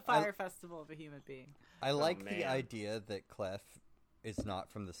he was a fire festival of a human being. I like the man. idea that Clef is not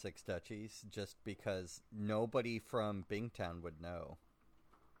from the Six Duchies just because nobody from Bingtown would know.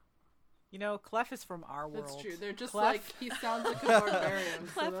 You know, Clef is from our world. That's true. They're just Clef- like, he sounds like a barbarian.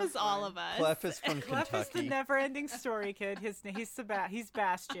 so Clef that's is all fine. of us. Clef is from Clef is the Kentucky. never-ending story, kid. He's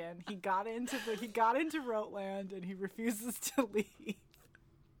Bastion. He got into Rotland and he refuses to leave.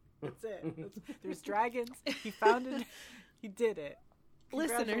 That's it. There's dragons. He found it. He did it.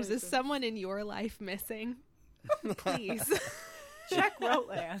 Listeners, is Congratulations. someone in your life missing? Please. Check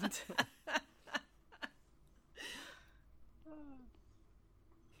Rotland.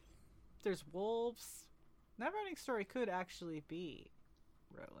 There's wolves. Neverending Story could actually be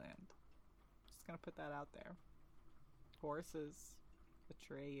Rotland. Just gonna put that out there. Horses,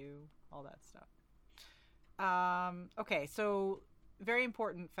 Atreyu, all that stuff. Okay, so very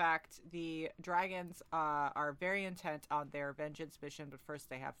important fact: the dragons are very intent on their vengeance mission, but first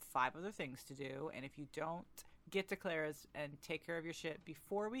they have 5 other things to do, and if you don't get to Claire's and take care of your shit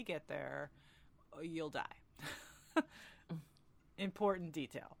before we get there, you'll die. Important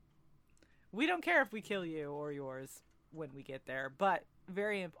detail. We don't care if we kill you or yours when we get there, but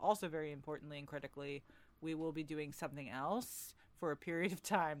also very importantly and critically, we will be doing something else for a period of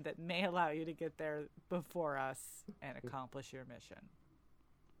time that may allow you to get there before us and accomplish your mission.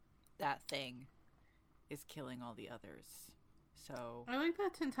 That thing is killing all the others. So I like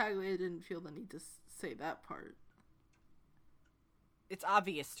that Tintaglia didn't feel the need to say that part. it's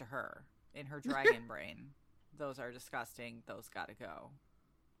obvious to her in her dragon brain. Those are disgusting. Those gotta go.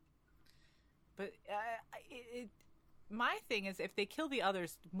 But my thing is, if they kill the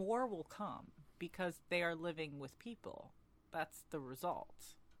others, more will come because they are living with people. That's the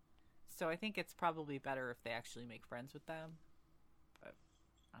result. So I think it's probably better if they actually make friends with them. But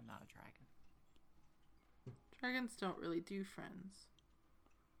I'm not a dragon. Dragons don't really do friends.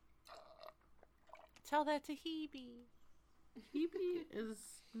 Tell that to Hebe. Hebe is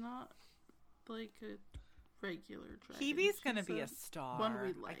not like a regular dragon. Hebe's gonna She's be a star. one we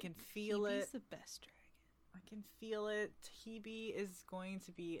I like. can feel Hebe's it. the best dragon. I can feel it. Hebe is going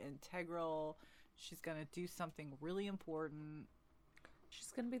to be integral. She's gonna do something really important.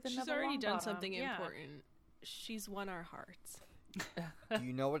 She's gonna be the She's Neville already done Longbottom. something Yeah. important. She's won our hearts. Do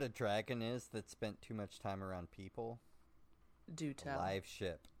you know what a dragon is that spent too much time around people? Do A tell. live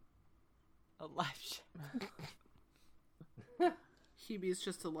ship. A live ship. Hebe's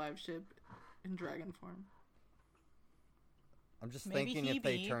just a live ship in dragon form. I'm just Maybe thinking if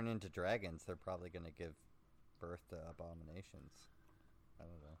they Hebe- turn into dragons, they're probably going to give birth to abominations. I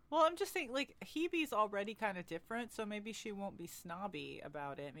don't know. Well, I'm just saying, like, Hebe's already kind of different, so maybe she won't be snobby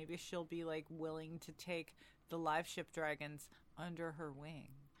about it. Maybe she'll be, like, willing to take the live ship dragons under her wing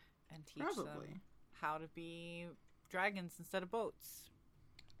and teach Probably. them how to be dragons instead of boats.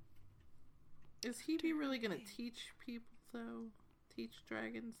 Is Hebe really gonna teach people though? Teach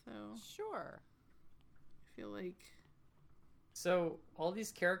dragons though? Sure. I feel like So all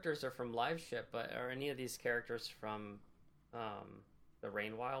these characters are from Live Ship, but are any of these characters from the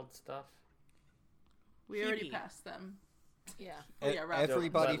Rainwild stuff? we already Hebe. passed them. Yeah. Oh, yeah, right.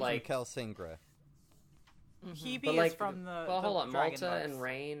 Everybody But, like- from Kelsingra. Hebe But is like, from the well, hold on, Dragon Malta and books.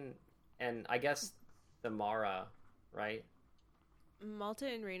 Rain, and I guess the Mara, right? Malta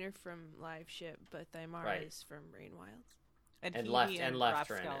and Rain are from Live Ship, but Thymara Right. is from Rainwilds. And Hebe Leftrin and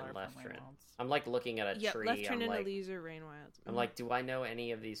Hrothgar and are from Leftrin. Rainwilds. I'm like looking at a Yep, tree. Leftrin I'm and like, Elise are Rainwilds. I'm like, do I know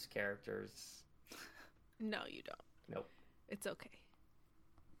any of these characters? No, you don't. Nope. It's okay.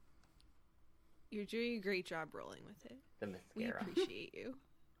 You're doing a great job rolling with it. The We Mythgera, appreciate you.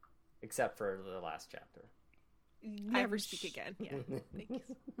 except for the last chapter. Never speak again. Yeah. Thank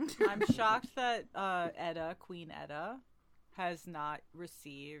you. I'm shocked that Queen Edda, has not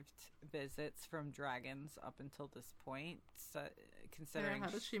received visits from dragons up until this point. So, considering. How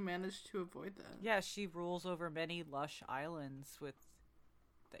does she manage to avoid that? Yeah, she rules over many lush islands with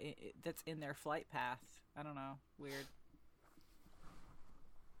that's in their flight path. I don't know. Weird.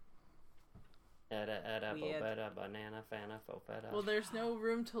 Weird. Banana, fana, fofetta. Well, there's no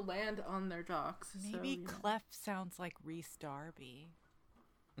room to land on their docks. Maybe so, Clef sounds like Rhys Darby.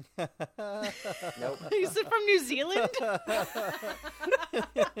 Nope. He's from New Zealand.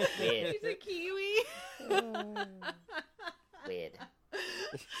 Weird. He's a Kiwi. Weird.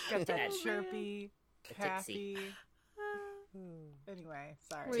 Got that Catchy. chirpy, Catchy. happy. Anyway,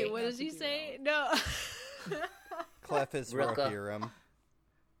 sorry. Wait, what does he say? No. Clef is Rilke. Rohirrim.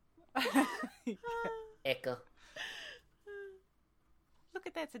 Echo. Look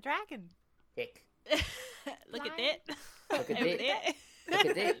at that, it's a dragon. Dick. Look at that. Look at Look at that. that. Look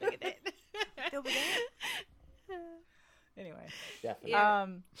at that. Look at that. Over there. Anyway,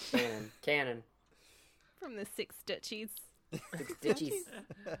 Definitely. Canon. From the Six Duchies. Ditches.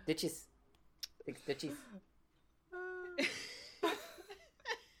 Ditches. Six ditches.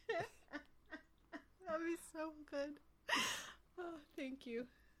 That'd be so good. Oh, thank you.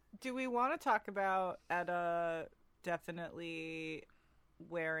 do we want to talk about Etta definitely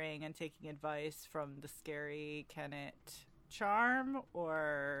wearing and taking advice from the scary Kennet charm,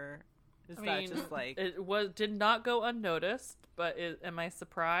 or is that just like it did not go unnoticed? But am I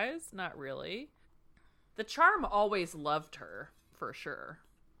surprised? Not really. The charm always loved her for sure.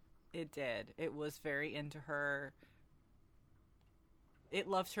 it did? It was very into her. It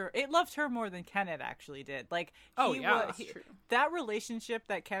loved her. It loved her more than Kennet actually did. Like, Oh, yeah, that's true. that relationship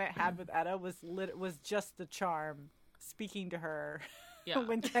that Kennet had with Etta was just the charm speaking to her. Yeah.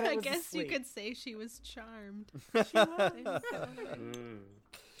 When Kennet I was guess asleep. you could say she was charmed. Mm.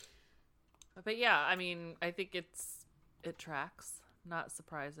 But yeah, I mean, I think it tracks. Not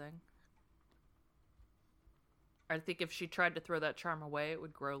surprising. I think if she tried to throw that charm away, it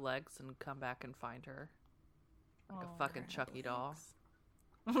would grow legs and come back and find her. Like a fucking Chucky doll.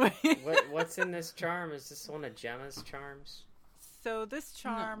 What's in this charm? Is this one of Gemma's charms? So this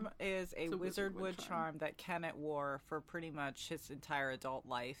charm is a It's a Wizardwood Wizardwood charm that Kennet wore for pretty much his entire adult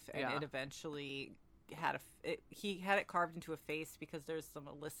life, and Yeah. it eventually had he had it carved into a face because there's some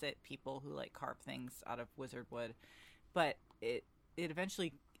illicit people who like carve things out of Wizardwood, but it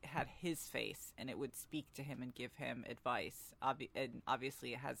eventually had his face, and it would speak to him and give him advice. And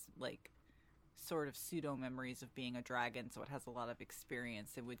obviously, it has like sort of pseudo memories of being a dragon, so it has a lot of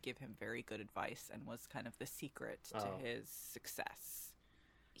experience. It would give him very good advice and was kind of the secret to his success.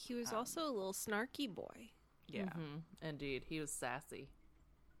 He was also a little snarky boy. Yeah. Mm-hmm. Indeed, he was sassy.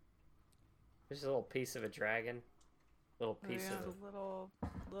 Just a little piece of a dragon. Little piece It's of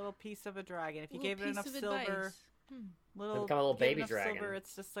a little piece of a dragon. If you Little gave it piece enough of silver, advice. little become a little give it baby enough dragon. Silver,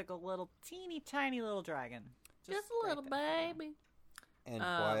 it's just like a little teeny tiny little dragon. Just a little right there. baby. And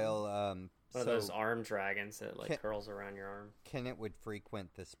while one of those arm dragons that like curls around your arm. Kennet would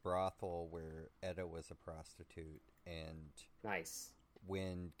frequent this brothel where Etta was a prostitute, and Nice.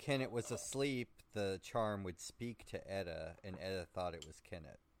 when Kennet was asleep, the charm would speak to Etta, and Etta thought it was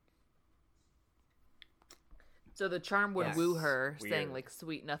Kennet. So the charm would Yes. woo her, Weird. saying like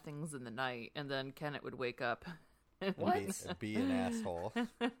sweet nothings in the night, and then Kennet would wake up And be an asshole.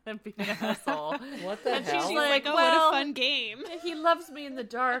 and be an asshole. What the And hell? she's She's like, oh, well, what a fun game. He loves me in the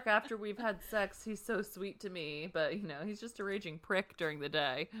dark after we've had sex. He's so sweet to me, but he's just a raging prick during the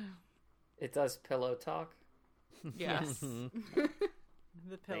day. It does pillow talk. Yes.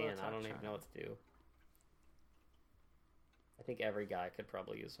 The pillow Man, talk I don't even charm. know what to do. I think every guy could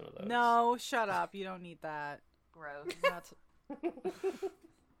probably use one of those. No, shut up. You don't need that. Gross. That's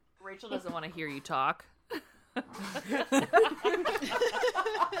Rachel doesn't want to hear you talk.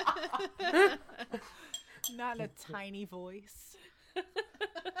 not in a tiny voice.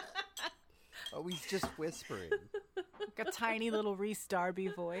 Oh, he's just whispering. Like a tiny little Rhys Darby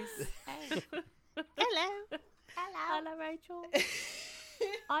voice. Hello. Hello, Rachel.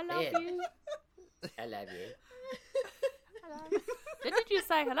 I love Yeah. you. I love you. Did you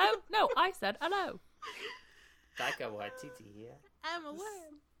say hello? No, I said hello. Taika Waititi here. I'm a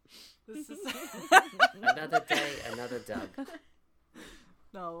worm. This is Another day, another Doug.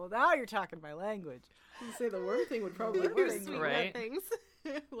 no. Now you're talking my language. You say the worm thing would probably Worm work. thing. Sweet Right. things.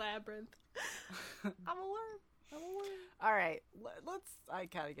 Labyrinth. I'm a worm. All right, let's. I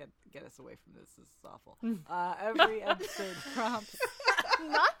kind of get us away from this. This is awful. Every episode prompts.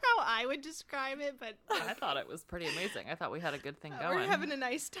 Not how I would describe it, but I thought it was pretty amazing. I thought we had a good thing we're going. having a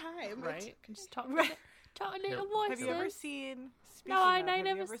nice time. right? Can just talk, Right. talk a little voice. Have you ever seen? Speaking No, I of, ain't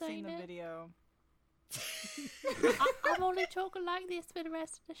have never you ever seen seen the it. video? I'm only talking like this for the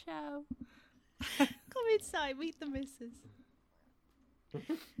rest of the show. Come inside, meet the missus.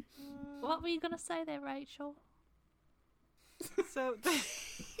 What were you gonna say there, Rachel? So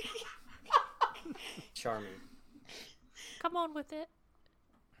Charming. Come on with it.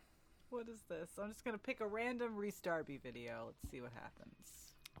 what is this? I'm just gonna pick a random Reese Darby video. Let's see what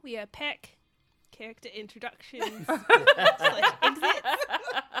happens. We are Peck. Character introductions. That's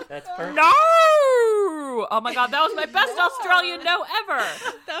perfect. No! Oh my god, that was my best Australian no ever.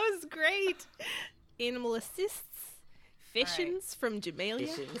 That was great. Animal assists. Fissions from Jamalia.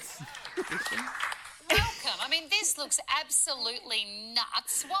 Welcome. I mean, this looks absolutely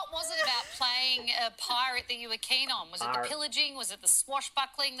nuts. What was it about playing a pirate that you were keen on? Was it the pillaging? Was it the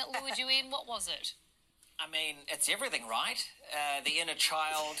swashbuckling that lured you in? What was it? I mean, it's everything, right? The inner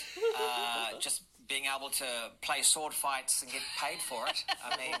child, just being able to play sword fights and get paid for it.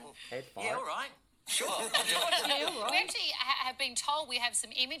 I mean, yeah, all right. Sure. We actually have been told we have some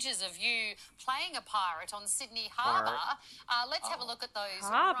images of you playing a pirate on Sydney Harbour. Let's have a look at those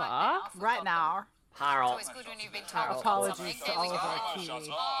Right now. It's always good when you've been told Apologies something. to There all we of go. our Kiwis.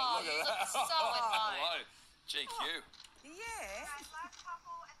 Oh, look so at home. GQ. Yeah.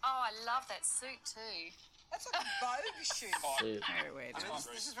 Oh, I love that suit too. That's like a Vogue shoot. Wait.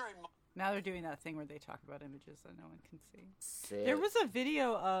 This is very... Now they're doing that thing where they talk about images that no one can see. Sick. There was a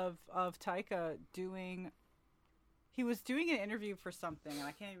video of Taika doing. He was doing an interview for something, and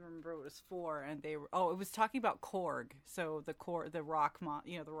I can't even remember what it was for. And they were it was talking about Korg, so the rock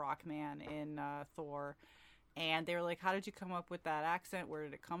the Rock Man in Thor. And they were like, "How did you come up with that accent? Where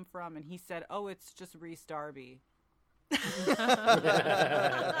did it come from?" And he said, "Oh, it's just Reese Darby."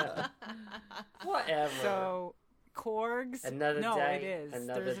 Whatever. So Korg's Another no, day, it is.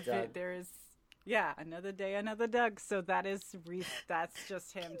 another Doug. There is another day, another Doug. So that is Reese. That's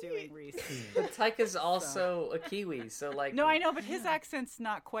just him doing Reese. But Taika's also a Kiwi, so like. No, I know, but his accent's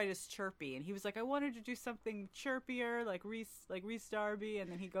not quite as chirpy. And he was like, I wanted to do something chirpier, like Reese Darby,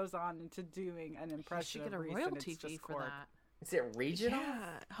 and then he goes on into doing an impression Should get of a Reese, royalty and it's fee just for Korg. that. Is it regional?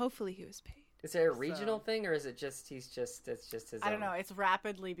 Yeah, hopefully he was paid. Is there a regional thing, or is it just it's just his? I don't own? know. It's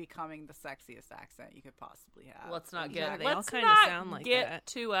rapidly becoming the sexiest accent you could possibly have. Let's not Yeah, get. they all Let's kinda not sound like get that.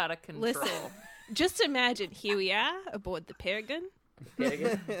 too out of control. Listen, just imagine, here we are aboard the Peregrine.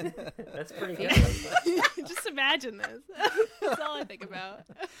 That's pretty good. Just imagine this. That's all I think about.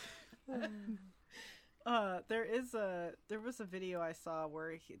 There was a video I saw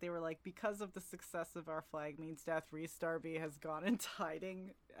where they were like, because of the success of Our Flag Means Death, Reese Darby has gone into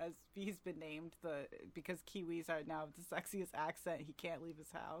hiding as he's been named because Kiwis are now the sexiest accent. He can't leave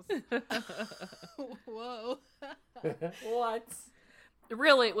his house. Whoa. What?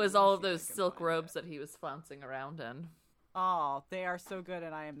 Really, it was all of those silk robes that he was flouncing around in. Oh, they are so good,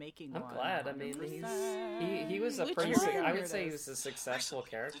 and I am making I'm one. glad. I mean, 100%. he was a Which pretty. one? I would say he was a successful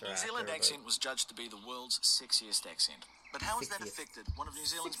character. The New Zealand actor, accent was judged to be the world's sexiest accent. But how has that affected one of New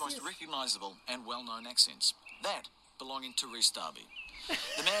Zealand's most recognisable and well-known accents? That belonging to Reese Darby.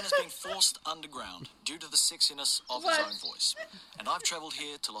 The man has been forced underground due to the sexiness of his own voice. And I've travelled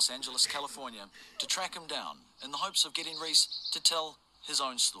here to Los Angeles, California to track him down in the hopes of getting Reese to tell his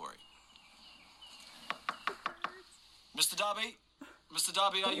own story. Mr. Darby? Mr.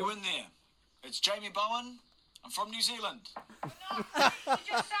 Darby, are you in there? It's Jamie Bowen. I'm from New Zealand.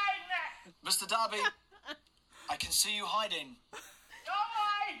 Mr. Darby, I can see you hiding.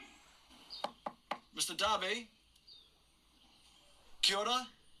 Mr. Darby? Kia ora?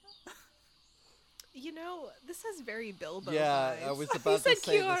 You know, this has very Bilbo Yeah, vibes. I was about to said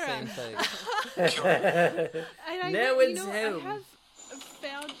say Kia the ora. same thing. And No I one's home. have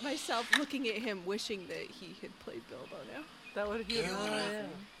found myself looking at him wishing that he had played Bilbo now. That would be Kia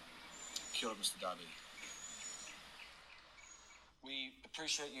ora, Mr. Darby. We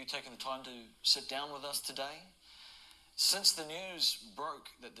appreciate you taking the time to sit down with us today. Since the news broke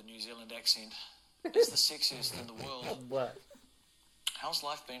that the New Zealand accent is the sexiest in the world, What? how's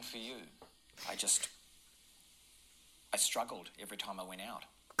life been for you? I struggled every time I went out.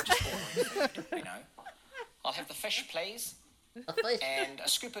 Just ordering food, you know. I'll have the fish, please. And a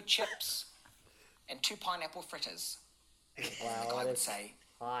scoop of chips. And 2 pineapple fritters. Wow, The guy that would is say,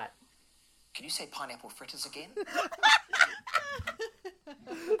 hot. can you say pineapple fritters again?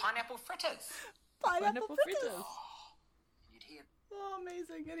 Pineapple fritters. Pineapple fritters. You'd hear Oh,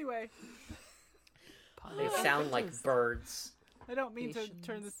 amazing. Anyway, They sound like birds. I don't mean to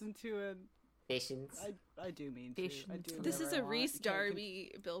turn this into an. Patience. I do mean to. I do This is whatever a I want. Reese You can't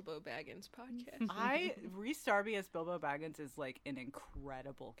Darby Bilbo Baggins podcast. Reese Darby as Bilbo Baggins is like an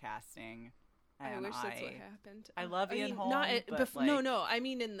incredible casting. I And wish that's what happened. I love Ian Holm, Not but, no. I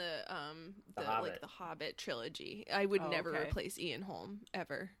mean in the Hobbit. the Hobbit trilogy. I would never okay. replace Ian Holm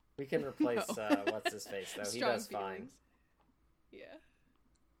ever. We can replace No. what's his face though. He Strong does fine. feelings. Yeah.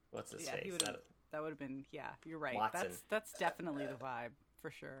 What's his Yeah, he face? would have. That would have been. Yeah, you're right. Watson. That's definitely the vibe for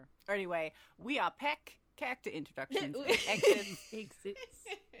sure. Anyway, we are Peck. Character introductions.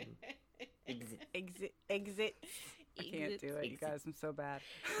 Exit. I can't do it, you guys. I'm so bad.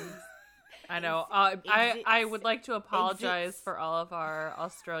 I know. I would like to apologize for all of our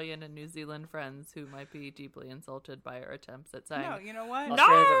Australian and New Zealand friends who might be deeply insulted by our attempts at saying. No, you know what?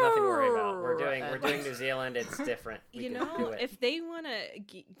 Australians have nothing to worry about. We're doing New Zealand. It's different. We can do it. If they want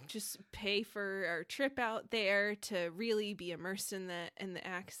to just pay for our trip out there to really be immersed in the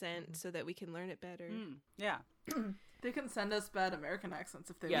accent, so that we can learn it better. Yeah. They can send us bad American accents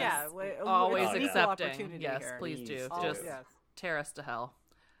if they Yes. want. Yeah, always it's equal accepting. opportunity Yes, here. please do. Always. Just Yes. tear us to hell.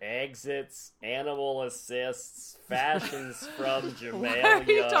 Exits, animal assists, fashions from Jamelia. Why are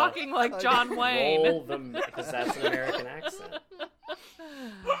you talking like John Wayne? Roll them because that's an American accent.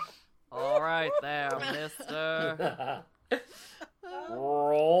 All right there, mister.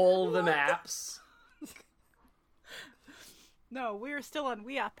 Roll the maps. No, we're still on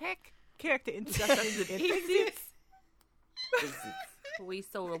We Are Peck. Character introductions. We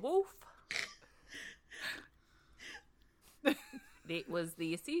saw a wolf. It was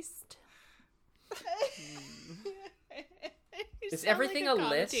the assist. Is everything a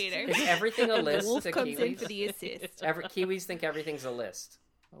list? Is everything a list Wolf to comes in Kiwis? for the assist. Kiwis think everything's a list.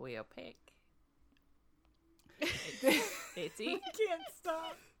 We are pick. I can't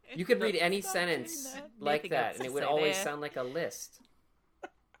stop. You could read any sentence like Nothing that, else and it to would say always there. sound like a list.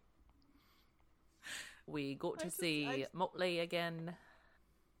 We got to see Motley again.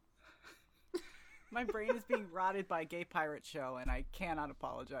 My brain is being rotted by a gay pirate show, and I cannot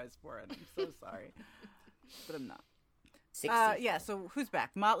apologize for it. I'm so sorry. But I'm not. 60. Yeah, so who's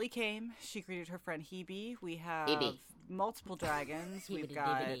back? Motley came. She greeted her friend Hebe. We have Hebe. multiple dragons. We've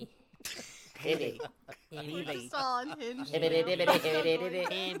got... Hibby. Just all unhinged.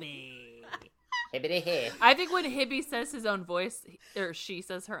 I think when Hibby says his own voice, or she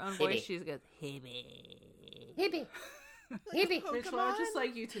says her own voice, Hibby. she goes, Hibby. Hibby. Hibby. Rachel, I'd just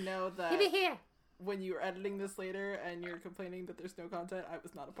like you to know that Hibby here. when you're editing this later and you're complaining that there's no content, I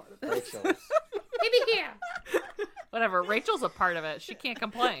was not a part of this. Rachel. Hibby here. Whatever, Rachel's a part of it. She can't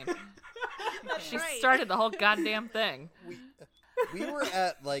complain. She started the whole goddamn thing. We were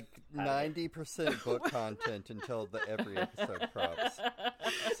at like 90% book content until the every episode props.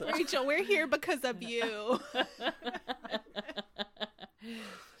 So, Rachel, we're here because of you.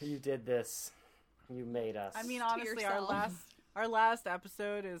 You did this. You made us. I mean, honestly, our last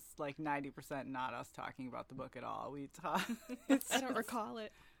episode is like 90% not us talking about the book at all. We talk. I don't recall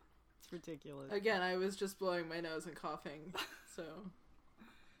it. It's ridiculous. Again, I was just blowing my nose and coughing, so...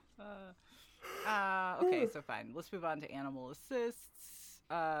 Okay, so fine. Let's move on to animal assists.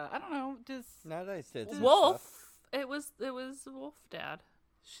 I don't know. Does Night Eyes did some Wolf. stuff. It was Wolf Dad.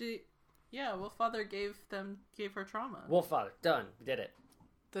 Wolffather gave her trauma. Wolffather. Done. We did it.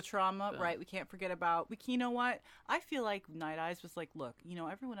 the trauma, right? We can't forget about. You know what? I feel like Night Eyes was like, look,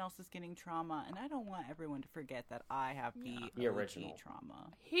 everyone else is getting trauma, and I don't want everyone to forget that I have the original trauma.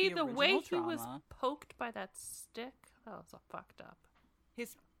 The way he trauma. was poked by that stick, that was fucked up.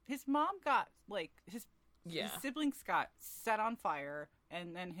 His mom got his Yeah. his siblings got set on fire,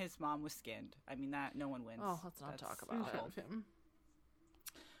 and then his mom was skinned. I mean, that no one wins. Oh, let's not talk about awful. it. him.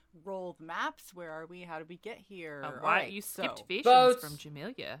 Roll the maps. Where are we? How did we get here? Why All right, you so- skipped Patience Boats. from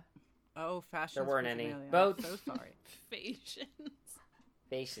Jamelia? Oh, fashion. There weren't any Boats. boats. I'm so sorry.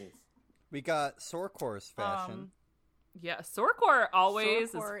 Patience. We got Sorkor's fashion. Yeah, Sorkor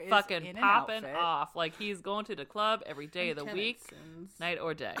always Sorkor is is fucking in an popping outfit. off. Like he's going to the club every day of the week, night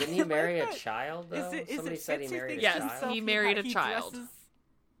or day. Didn't he marry a child, though? Is it Somebody said he Fitz who married a thinks Yes, child. he married a he child. dresses-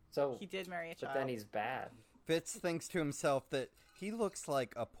 So He did marry a child. But then he's bad. Fitz thinks to himself that he looks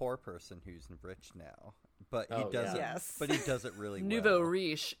like a poor person who's rich now, but he Oh, doesn't. yeah. Yes. But he does it really Nouveau well.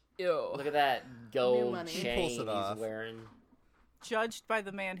 riche. Ew. Look at that gold money. He chain pulls it he's off. wearing. Judged by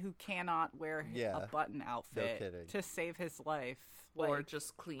the man who cannot wear Yeah. a button outfit kidding. to save his life, Or Like,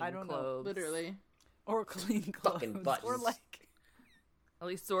 just clean I don't know. clothes. Literally. or clean clothes, Fucking buttons. or like, At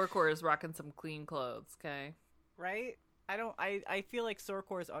least Sorkor is rocking some clean clothes, okay? right? I feel like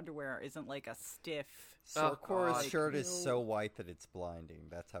Sorkor's underwear isn't like a stiff. Oh, Sorkor's God. shirt is so white that it's blinding.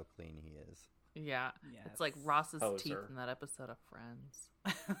 That's how clean he is. Yeah. Yes. It's like Ross's Poser. teeth in that episode of Friends.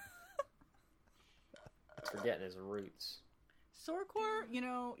 Forgetting his roots. Sorkor,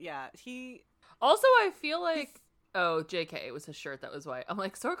 yeah, he. Also, I feel like... Oh, JK, it was his shirt that was white. I'm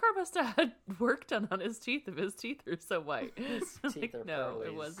like, Sorkor must have had work done on his teeth if his teeth are so white. His teeth are no, it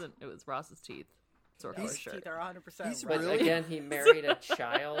pearlies. wasn't. It was Ross's teeth. Sorkor's His shirt. teeth are 100%. He's right. But Really? again, he married a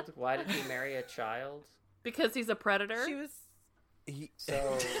child. Why did he marry a child? Because he's a predator? She was.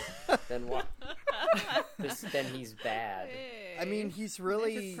 So then what? Then he's bad. I mean, he's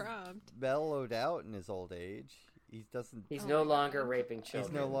really mellowed out in his old age. He doesn't. He's no longer raping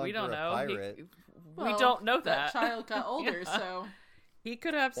children. He's no longer We don't know. a pirate. We don't know that child got older, so he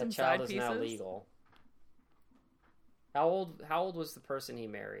could have some side pieces. That child is now legal. How old was the person he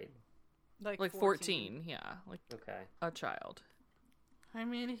married? Like 14, yeah. Like okay. A child. I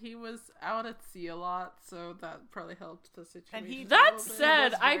mean, he was out at sea a lot, so that probably helped the situation. That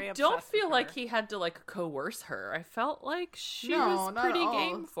said, I don't feel like he had to like coerce her. I felt like she was pretty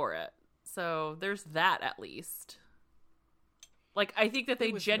game for it. So there's that at least. Like I think that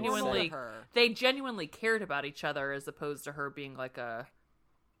they genuinely cared about each other as opposed to her being like a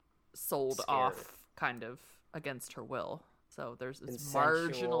sold off kind of against her will. So it's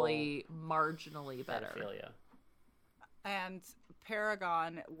marginally better. Pedophilia. And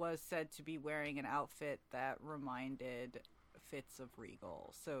Paragon was said to be wearing an outfit that reminded Fitz of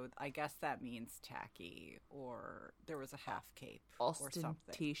Regal. So I guess that means tacky, or there was a half cape or something.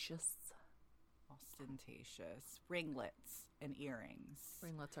 Ostentatious. Ringlets and earrings.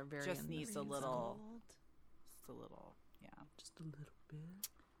 Ringlets are very just needs a little. Just a little, yeah. Just a little bit.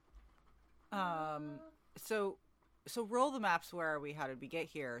 So roll the maps. Where are we? How did we get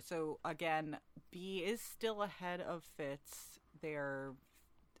here? So again, B is still ahead of Fitz. They're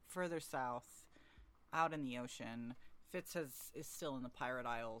further south, out in the ocean. Fitz is still in the Pirate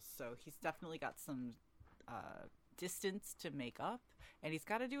Isles, so he's definitely got some distance to make up, and he's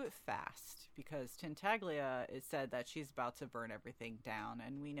got to do it fast because Tintaglia is said that she's about to burn everything down,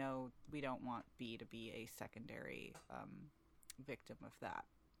 and we know we don't want B to be a secondary victim of that.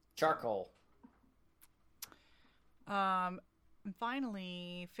 Charcoal.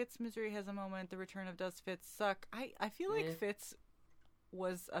 Finally, Fitz Misery has a moment. The return of Does Fitz Suck? I feel like Fitz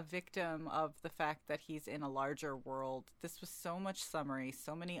was a victim of the fact that he's in a larger world. This was so much summary,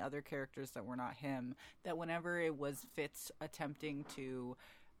 so many other characters that were not him, that whenever it was Fitz attempting to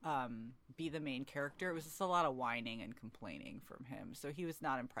be the main character, it was just a lot of whining and complaining from him. So he was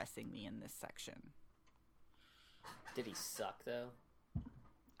not impressing me in this section. Did he suck though?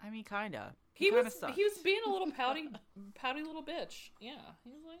 I mean, kinda. He was being a little pouty little bitch. Yeah, he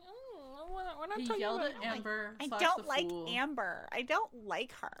was like, "Oh, we're not he talking yelled about at Amber. I don't like Amber. I don't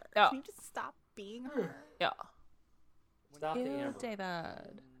like her. Yeah. Can you just stop being her?" Yeah. Stop the Amber.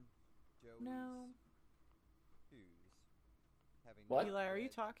 David. No. What? Eli, are you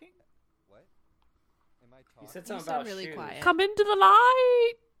talking? What? Am I talking? You said something about really shoes. quiet. Come into the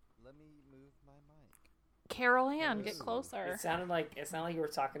light. Let me move my mic. Carol Ann, get closer. It sounded like you were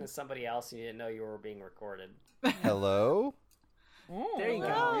talking to somebody else and you didn't know you were being recorded. Hello? There you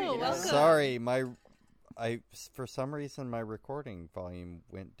go. Oh, welcome. Sorry, for some reason my recording volume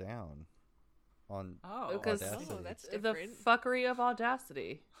went down on Audacity. That's The different. fuckery of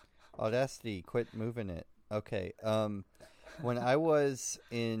Audacity. Audacity, quit moving it. Okay. When I was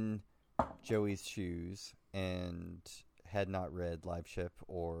in Joey's shoes and had not read Live Ship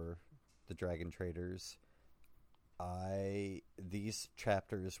or The Dragon Traders, these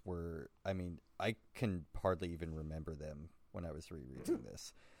chapters were, I mean, I can hardly even remember them when I was rereading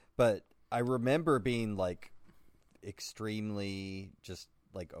this. But I remember being like extremely just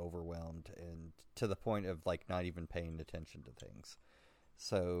like overwhelmed and to the point of like not even paying attention to things.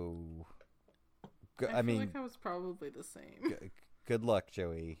 So I feel like I was probably the same. Good luck,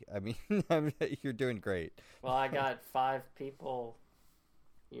 Joey. I mean, you're doing great. Well, I got 5 people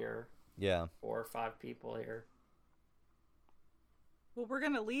here. Yeah. 4 or 5 people here. Well, we're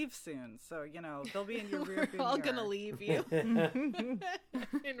gonna leave soon, so they'll be in your rear view We're all mirror. gonna leave you in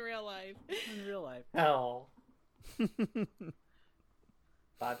real life. In real life. Hell. 5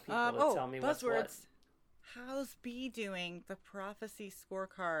 people to tell me what's what. Buzzwords. How's B doing? The prophecy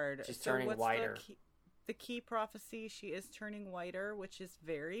scorecard. She's turning what's whiter. The key prophecy, she is turning whiter, which is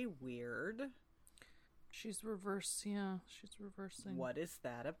very weird. She's reverse, yeah. She's reversing. What is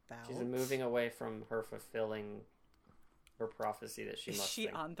that about? She's moving away from her fulfilling her prophecy that she must Is she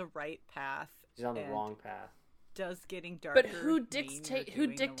think. on the right path? She's on the wrong path. Does getting darker But who mean dictates you're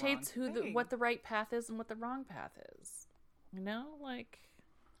doing the wrong what the right path is and what the wrong path is? Like,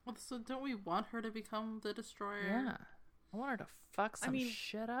 Well, so don't we want her to become the destroyer? yeah. I want her to fuck some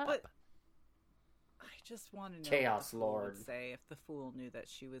shit up. But I just want to know Chaos what the fool Lord. would say if the fool knew that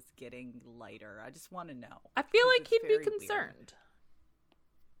she was getting lighter. I just want to know. I feel 'cause like it's he'd be very weird. concerned.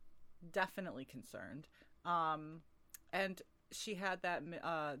 Definitely concerned. And she had that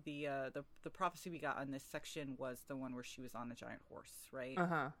the prophecy we got on this section was the one where she was on a giant horse, right?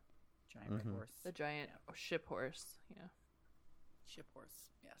 Giant red horse. The giant ship horse, yeah. Ship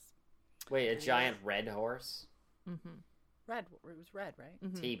horse, yes. Wait, a giant red horse? Mm-hmm. Red. It was red, right?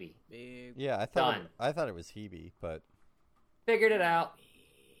 Mm-hmm. Hebe. Big. Yeah, I thought it was Hebe, but Figured it out.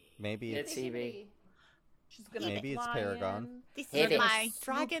 maybe It's Hebe. She's gonna maybe it's fly Paragon. in. This Hebe. is my Swoop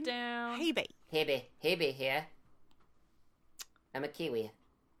dragon. down. Hebe. Hebe here. I'm a Kiwi.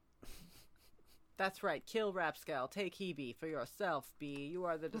 That's right. Kill Rapscal. Take Hebe for yourself, Bee. You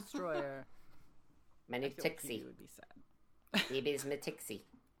are the destroyer. My I name's feel like Tixie. Hebe would be sad. Hebe's my Tixie.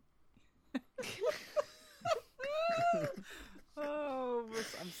 Oh,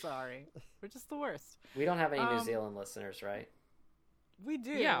 I'm sorry. We're just the worst. We don't have any New Zealand listeners, right? We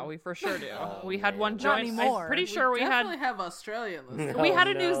do. Yeah, we for sure do. Oh, we had man. one Not join. anymore. I'm pretty sure we definitely had. have Australian listeners. We had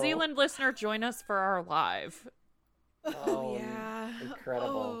Oh, a New no. Zealand listener join us for our live. Oh, Yeah.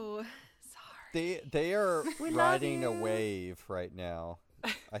 incredible. Oh, sorry. They are We love riding a you. wave right now.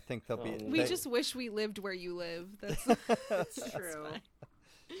 I think they'll be. Oh, We they- just wish we lived where you live. That's That's true.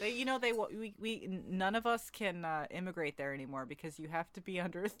 None of us can immigrate there anymore because you have to be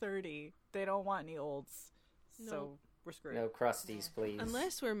under 30. They don't want any olds, so No. we're screwed. No crusties, please.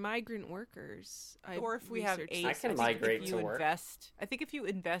 unless we're migrant workers. Or if we have researched eight, I can think migrate if you to work. I think if you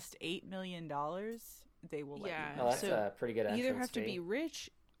invest $8 million, they will let Yeah. you. Oh, that's So a pretty good You entrance either have to fee. be rich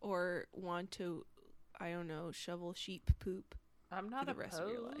or want to, I don't know, shovel sheep poop. I'm not the rest of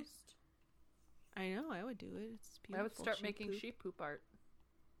your life. opposed. I know, I would do it. It's beautiful. I would start sheep making poop. sheep poop art.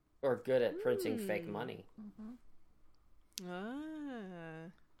 Or good at printing fake money. Ah.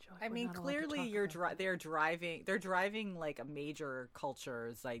 I mean, clearly they're driving like a major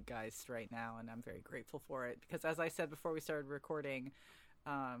culture zeitgeist right now, and I'm very grateful for it because, as I said before we started recording,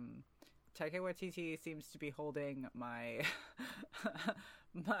 Taika Waititi seems to be holding my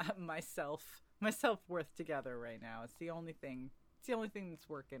my self-worth together right now. It's the only thing that's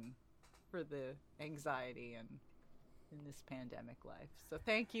working for the anxiety and in this pandemic life. So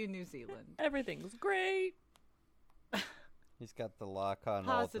thank you, New Zealand. Everything's great. He's got the lock on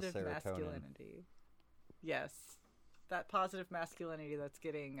Positive all the serotonin. masculinity. Yes. That positive masculinity that's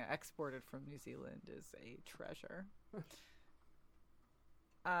getting exported from New Zealand is a treasure.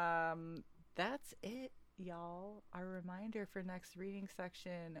 That's it, y'all. Our reminder for next reading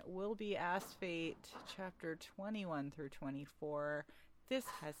section will be Ass Fate, chapter 21 through 24. This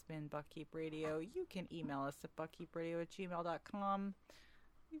has been Buckkeep Radio. You can email us at buckkeepradio@gmail.com.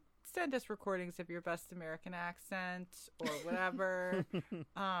 Send us recordings of your best American accent or whatever.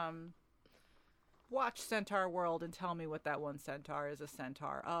 Watch Centaur World and tell me what that one centaur is a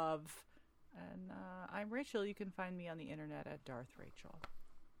centaur of. And I'm Rachel. You can find me on the internet at Darth Rachel.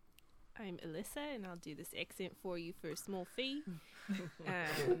 I'm Alyssa, and I'll do this accent for you for a small fee.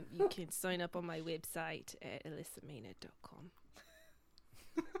 You can sign up on my website at alyssamena.com.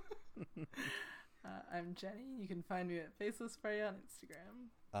 I'm Jenny. You can find me at Faceless Fray on Instagram.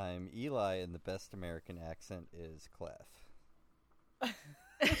 I'm Eli, and the best American accent is Clef.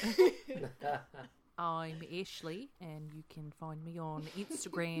 I'm Ashley, and you can find me on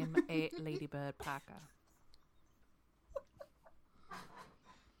Instagram at Ladybird Parker.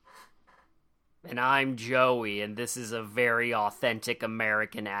 And I'm Joey, and this is a very authentic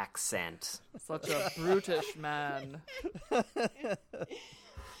American accent. Such a brutish man.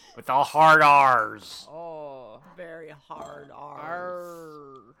 With all hard R's. Oh. Very hard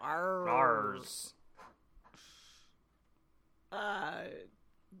R's. Arr. R's. Bye.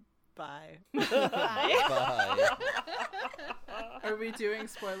 Bye. Are we doing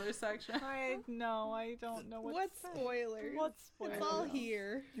spoiler section? I don't know what spoilers? What spoilers? It's all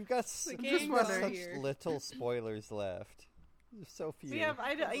here. You got The just gang's got all such here. little spoilers left. There's so few. Yeah,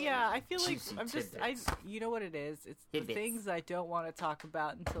 I feel like Juicy I'm just tidbits. you know what it is? It's the Tidbits. things I don't want to talk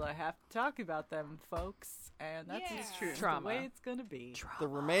about until I have to talk about them, folks. And that's Yeah. true. the Trauma. way it's gonna be. The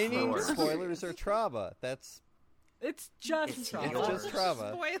remaining Sure. spoilers are trauma. It's just It's trauma. It's just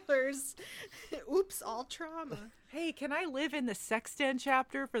trauma. Spoilers. Oops, all trauma. Hey, can I live in the sextant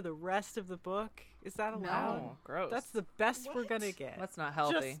chapter for the rest of the book? Is that allowed? No, gross. That's the best we're gonna get. That's not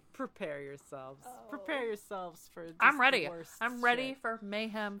healthy. Just prepare yourselves. Prepare yourselves for. Just I'm ready. the worst I'm ready shit. for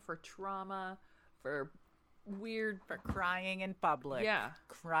mayhem, for trauma, for weird. for crying in public. Yeah.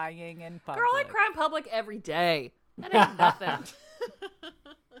 Crying in public. Girl, I cry in public every day. That ain't nothing.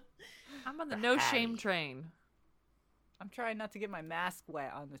 I'm on the no shame train. I'm trying not to get my mask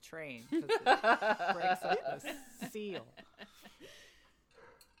wet on the train because it breaks up the seal.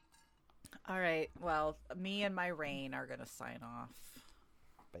 All right. Well, me and my rain are gonna sign off.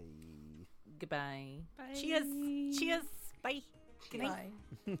 Bye. Goodbye. Bye. Cheers. Cheers. Bye. Good night.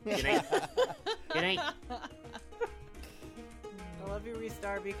 Good night. Good night. I love you, Reese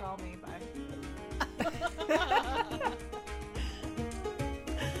Darby. Call me. Bye.